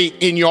create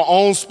in your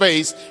own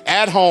space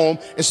at home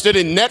instead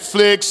of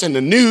Netflix and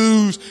the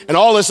news and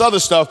all this other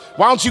stuff?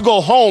 Why don't you go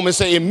home and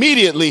say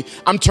immediately,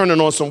 I'm turning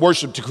on some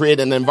worship to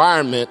create an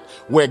environment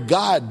where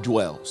God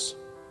dwells.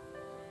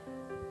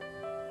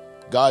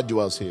 God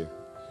dwells here.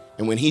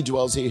 And when he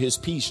dwells here, his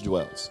peace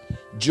dwells.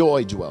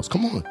 Joy dwells.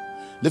 Come on.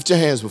 Lift your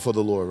hands before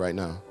the Lord right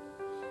now.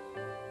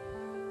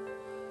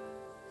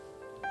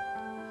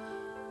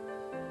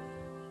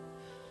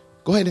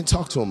 Go ahead and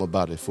talk to him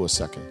about it for a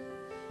second.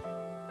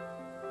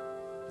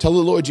 Tell the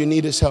Lord you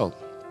need his help.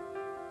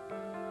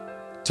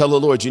 Tell the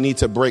Lord you need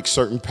to break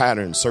certain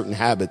patterns, certain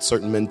habits,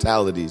 certain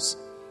mentalities.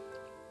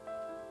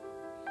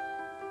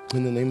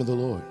 In the name of the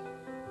Lord.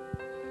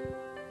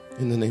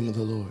 In the name of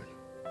the Lord.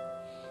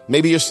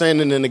 Maybe you're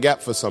standing in the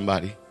gap for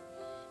somebody.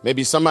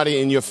 Maybe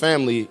somebody in your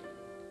family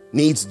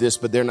needs this,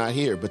 but they're not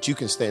here. But you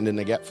can stand in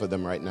the gap for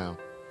them right now.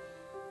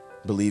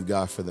 Believe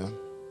God for them.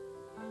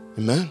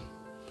 Amen.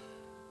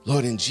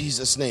 Lord, in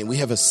Jesus' name, we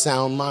have a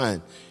sound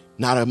mind,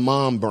 not a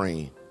mom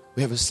brain.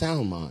 We have a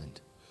sound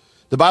mind.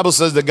 The Bible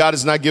says that God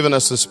has not given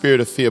us a spirit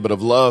of fear, but of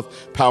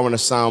love, power, and a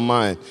sound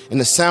mind. And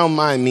the sound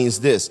mind means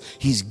this.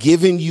 He's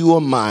given you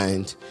a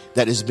mind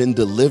that has been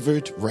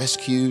delivered,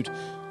 rescued,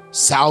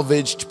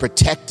 salvaged,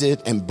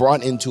 protected, and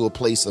brought into a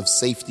place of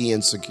safety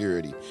and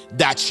security.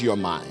 That's your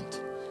mind.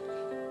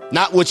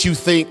 Not what you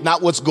think,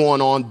 not what's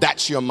going on.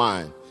 That's your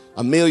mind.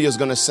 Amelia's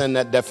going to send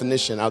that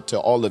definition out to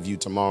all of you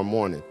tomorrow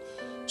morning.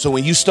 So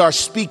when you start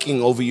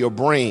speaking over your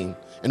brain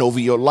and over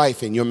your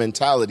life and your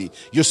mentality,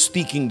 you're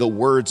speaking the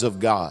words of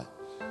God.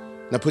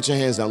 Now put your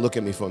hands down. Look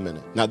at me for a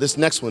minute. Now this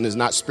next one is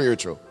not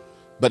spiritual,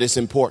 but it's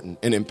important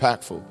and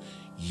impactful.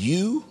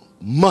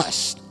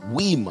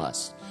 We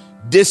must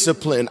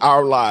discipline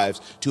our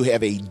lives to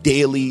have a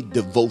daily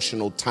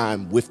devotional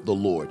time with the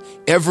Lord.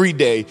 Every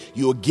day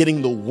you are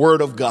getting the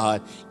word of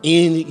God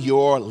in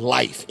your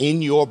life,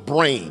 in your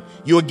brain.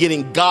 You're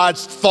getting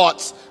God's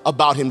thoughts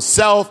about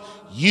himself,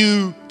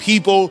 you,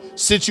 people,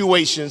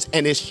 situations,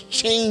 and it's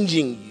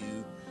changing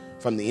you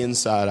from the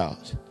inside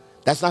out.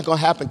 That's not going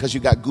to happen because you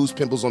got goose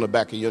pimples on the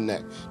back of your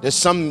neck. There's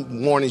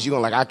some mornings you're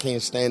going like, I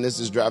can't stand this.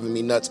 It's driving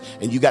me nuts.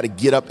 And you got to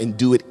get up and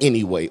do it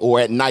anyway,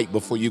 or at night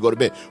before you go to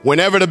bed,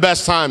 whenever the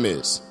best time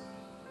is.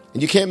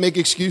 And you can't make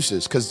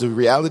excuses because the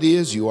reality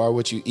is you are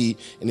what you eat.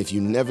 And if you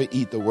never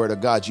eat the word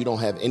of God, you don't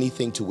have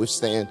anything to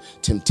withstand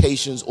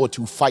temptations or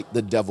to fight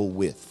the devil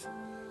with.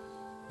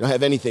 You don't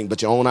have anything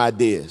but your own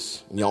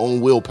ideas and your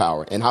own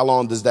willpower. And how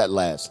long does that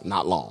last?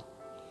 Not long.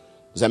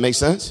 Does that make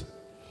sense?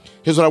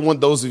 Here's what I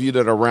want those of you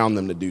that are around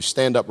them to do.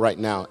 Stand up right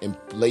now and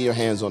lay your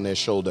hands on their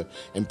shoulder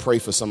and pray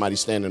for somebody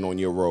standing on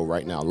your row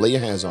right now. Lay your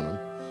hands on them.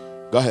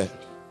 Go ahead.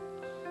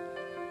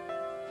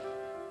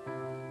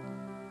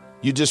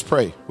 You just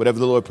pray. Whatever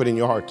the Lord put in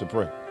your heart to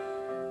pray.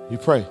 You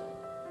pray.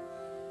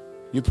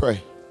 You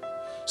pray.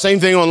 Same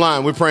thing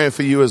online. We're praying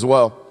for you as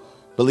well.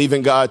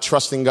 Believing God,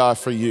 trusting God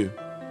for you.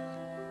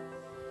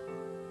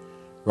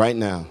 Right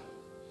now,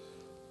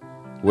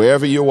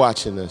 wherever you're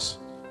watching this,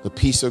 the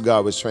peace of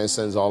God, which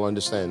transcends all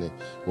understanding,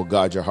 will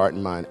guard your heart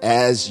and mind.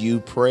 As you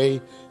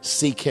pray,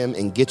 seek him,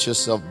 and get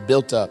yourself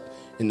built up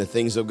in the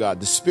things of God.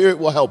 The Spirit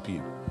will help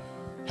you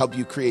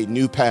create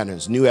new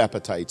patterns, new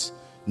appetites,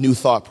 new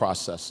thought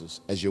processes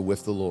as you're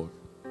with the Lord.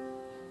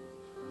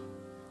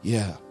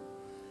 Yeah.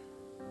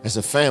 As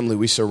a family,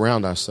 we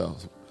surround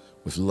ourselves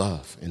with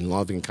love and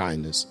loving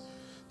kindness.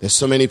 There's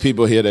so many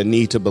people here that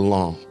need to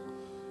belong.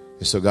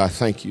 And so, God,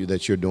 thank you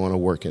that you're doing a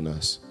work in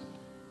us.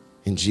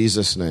 In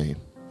Jesus' name.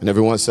 And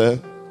everyone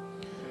said,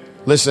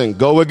 listen,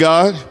 go with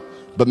God,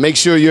 But make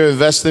sure you're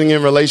investing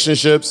in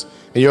relationships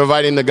and you're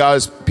inviting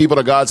people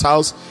to God's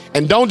house.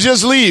 And don't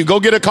just leave. Go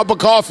get a cup of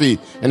coffee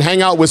and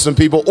hang out with some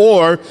people,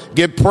 or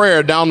get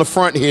prayer down the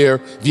front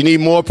here. If you need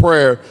more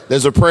prayer,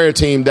 there's a prayer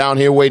team down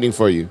here waiting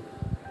for you.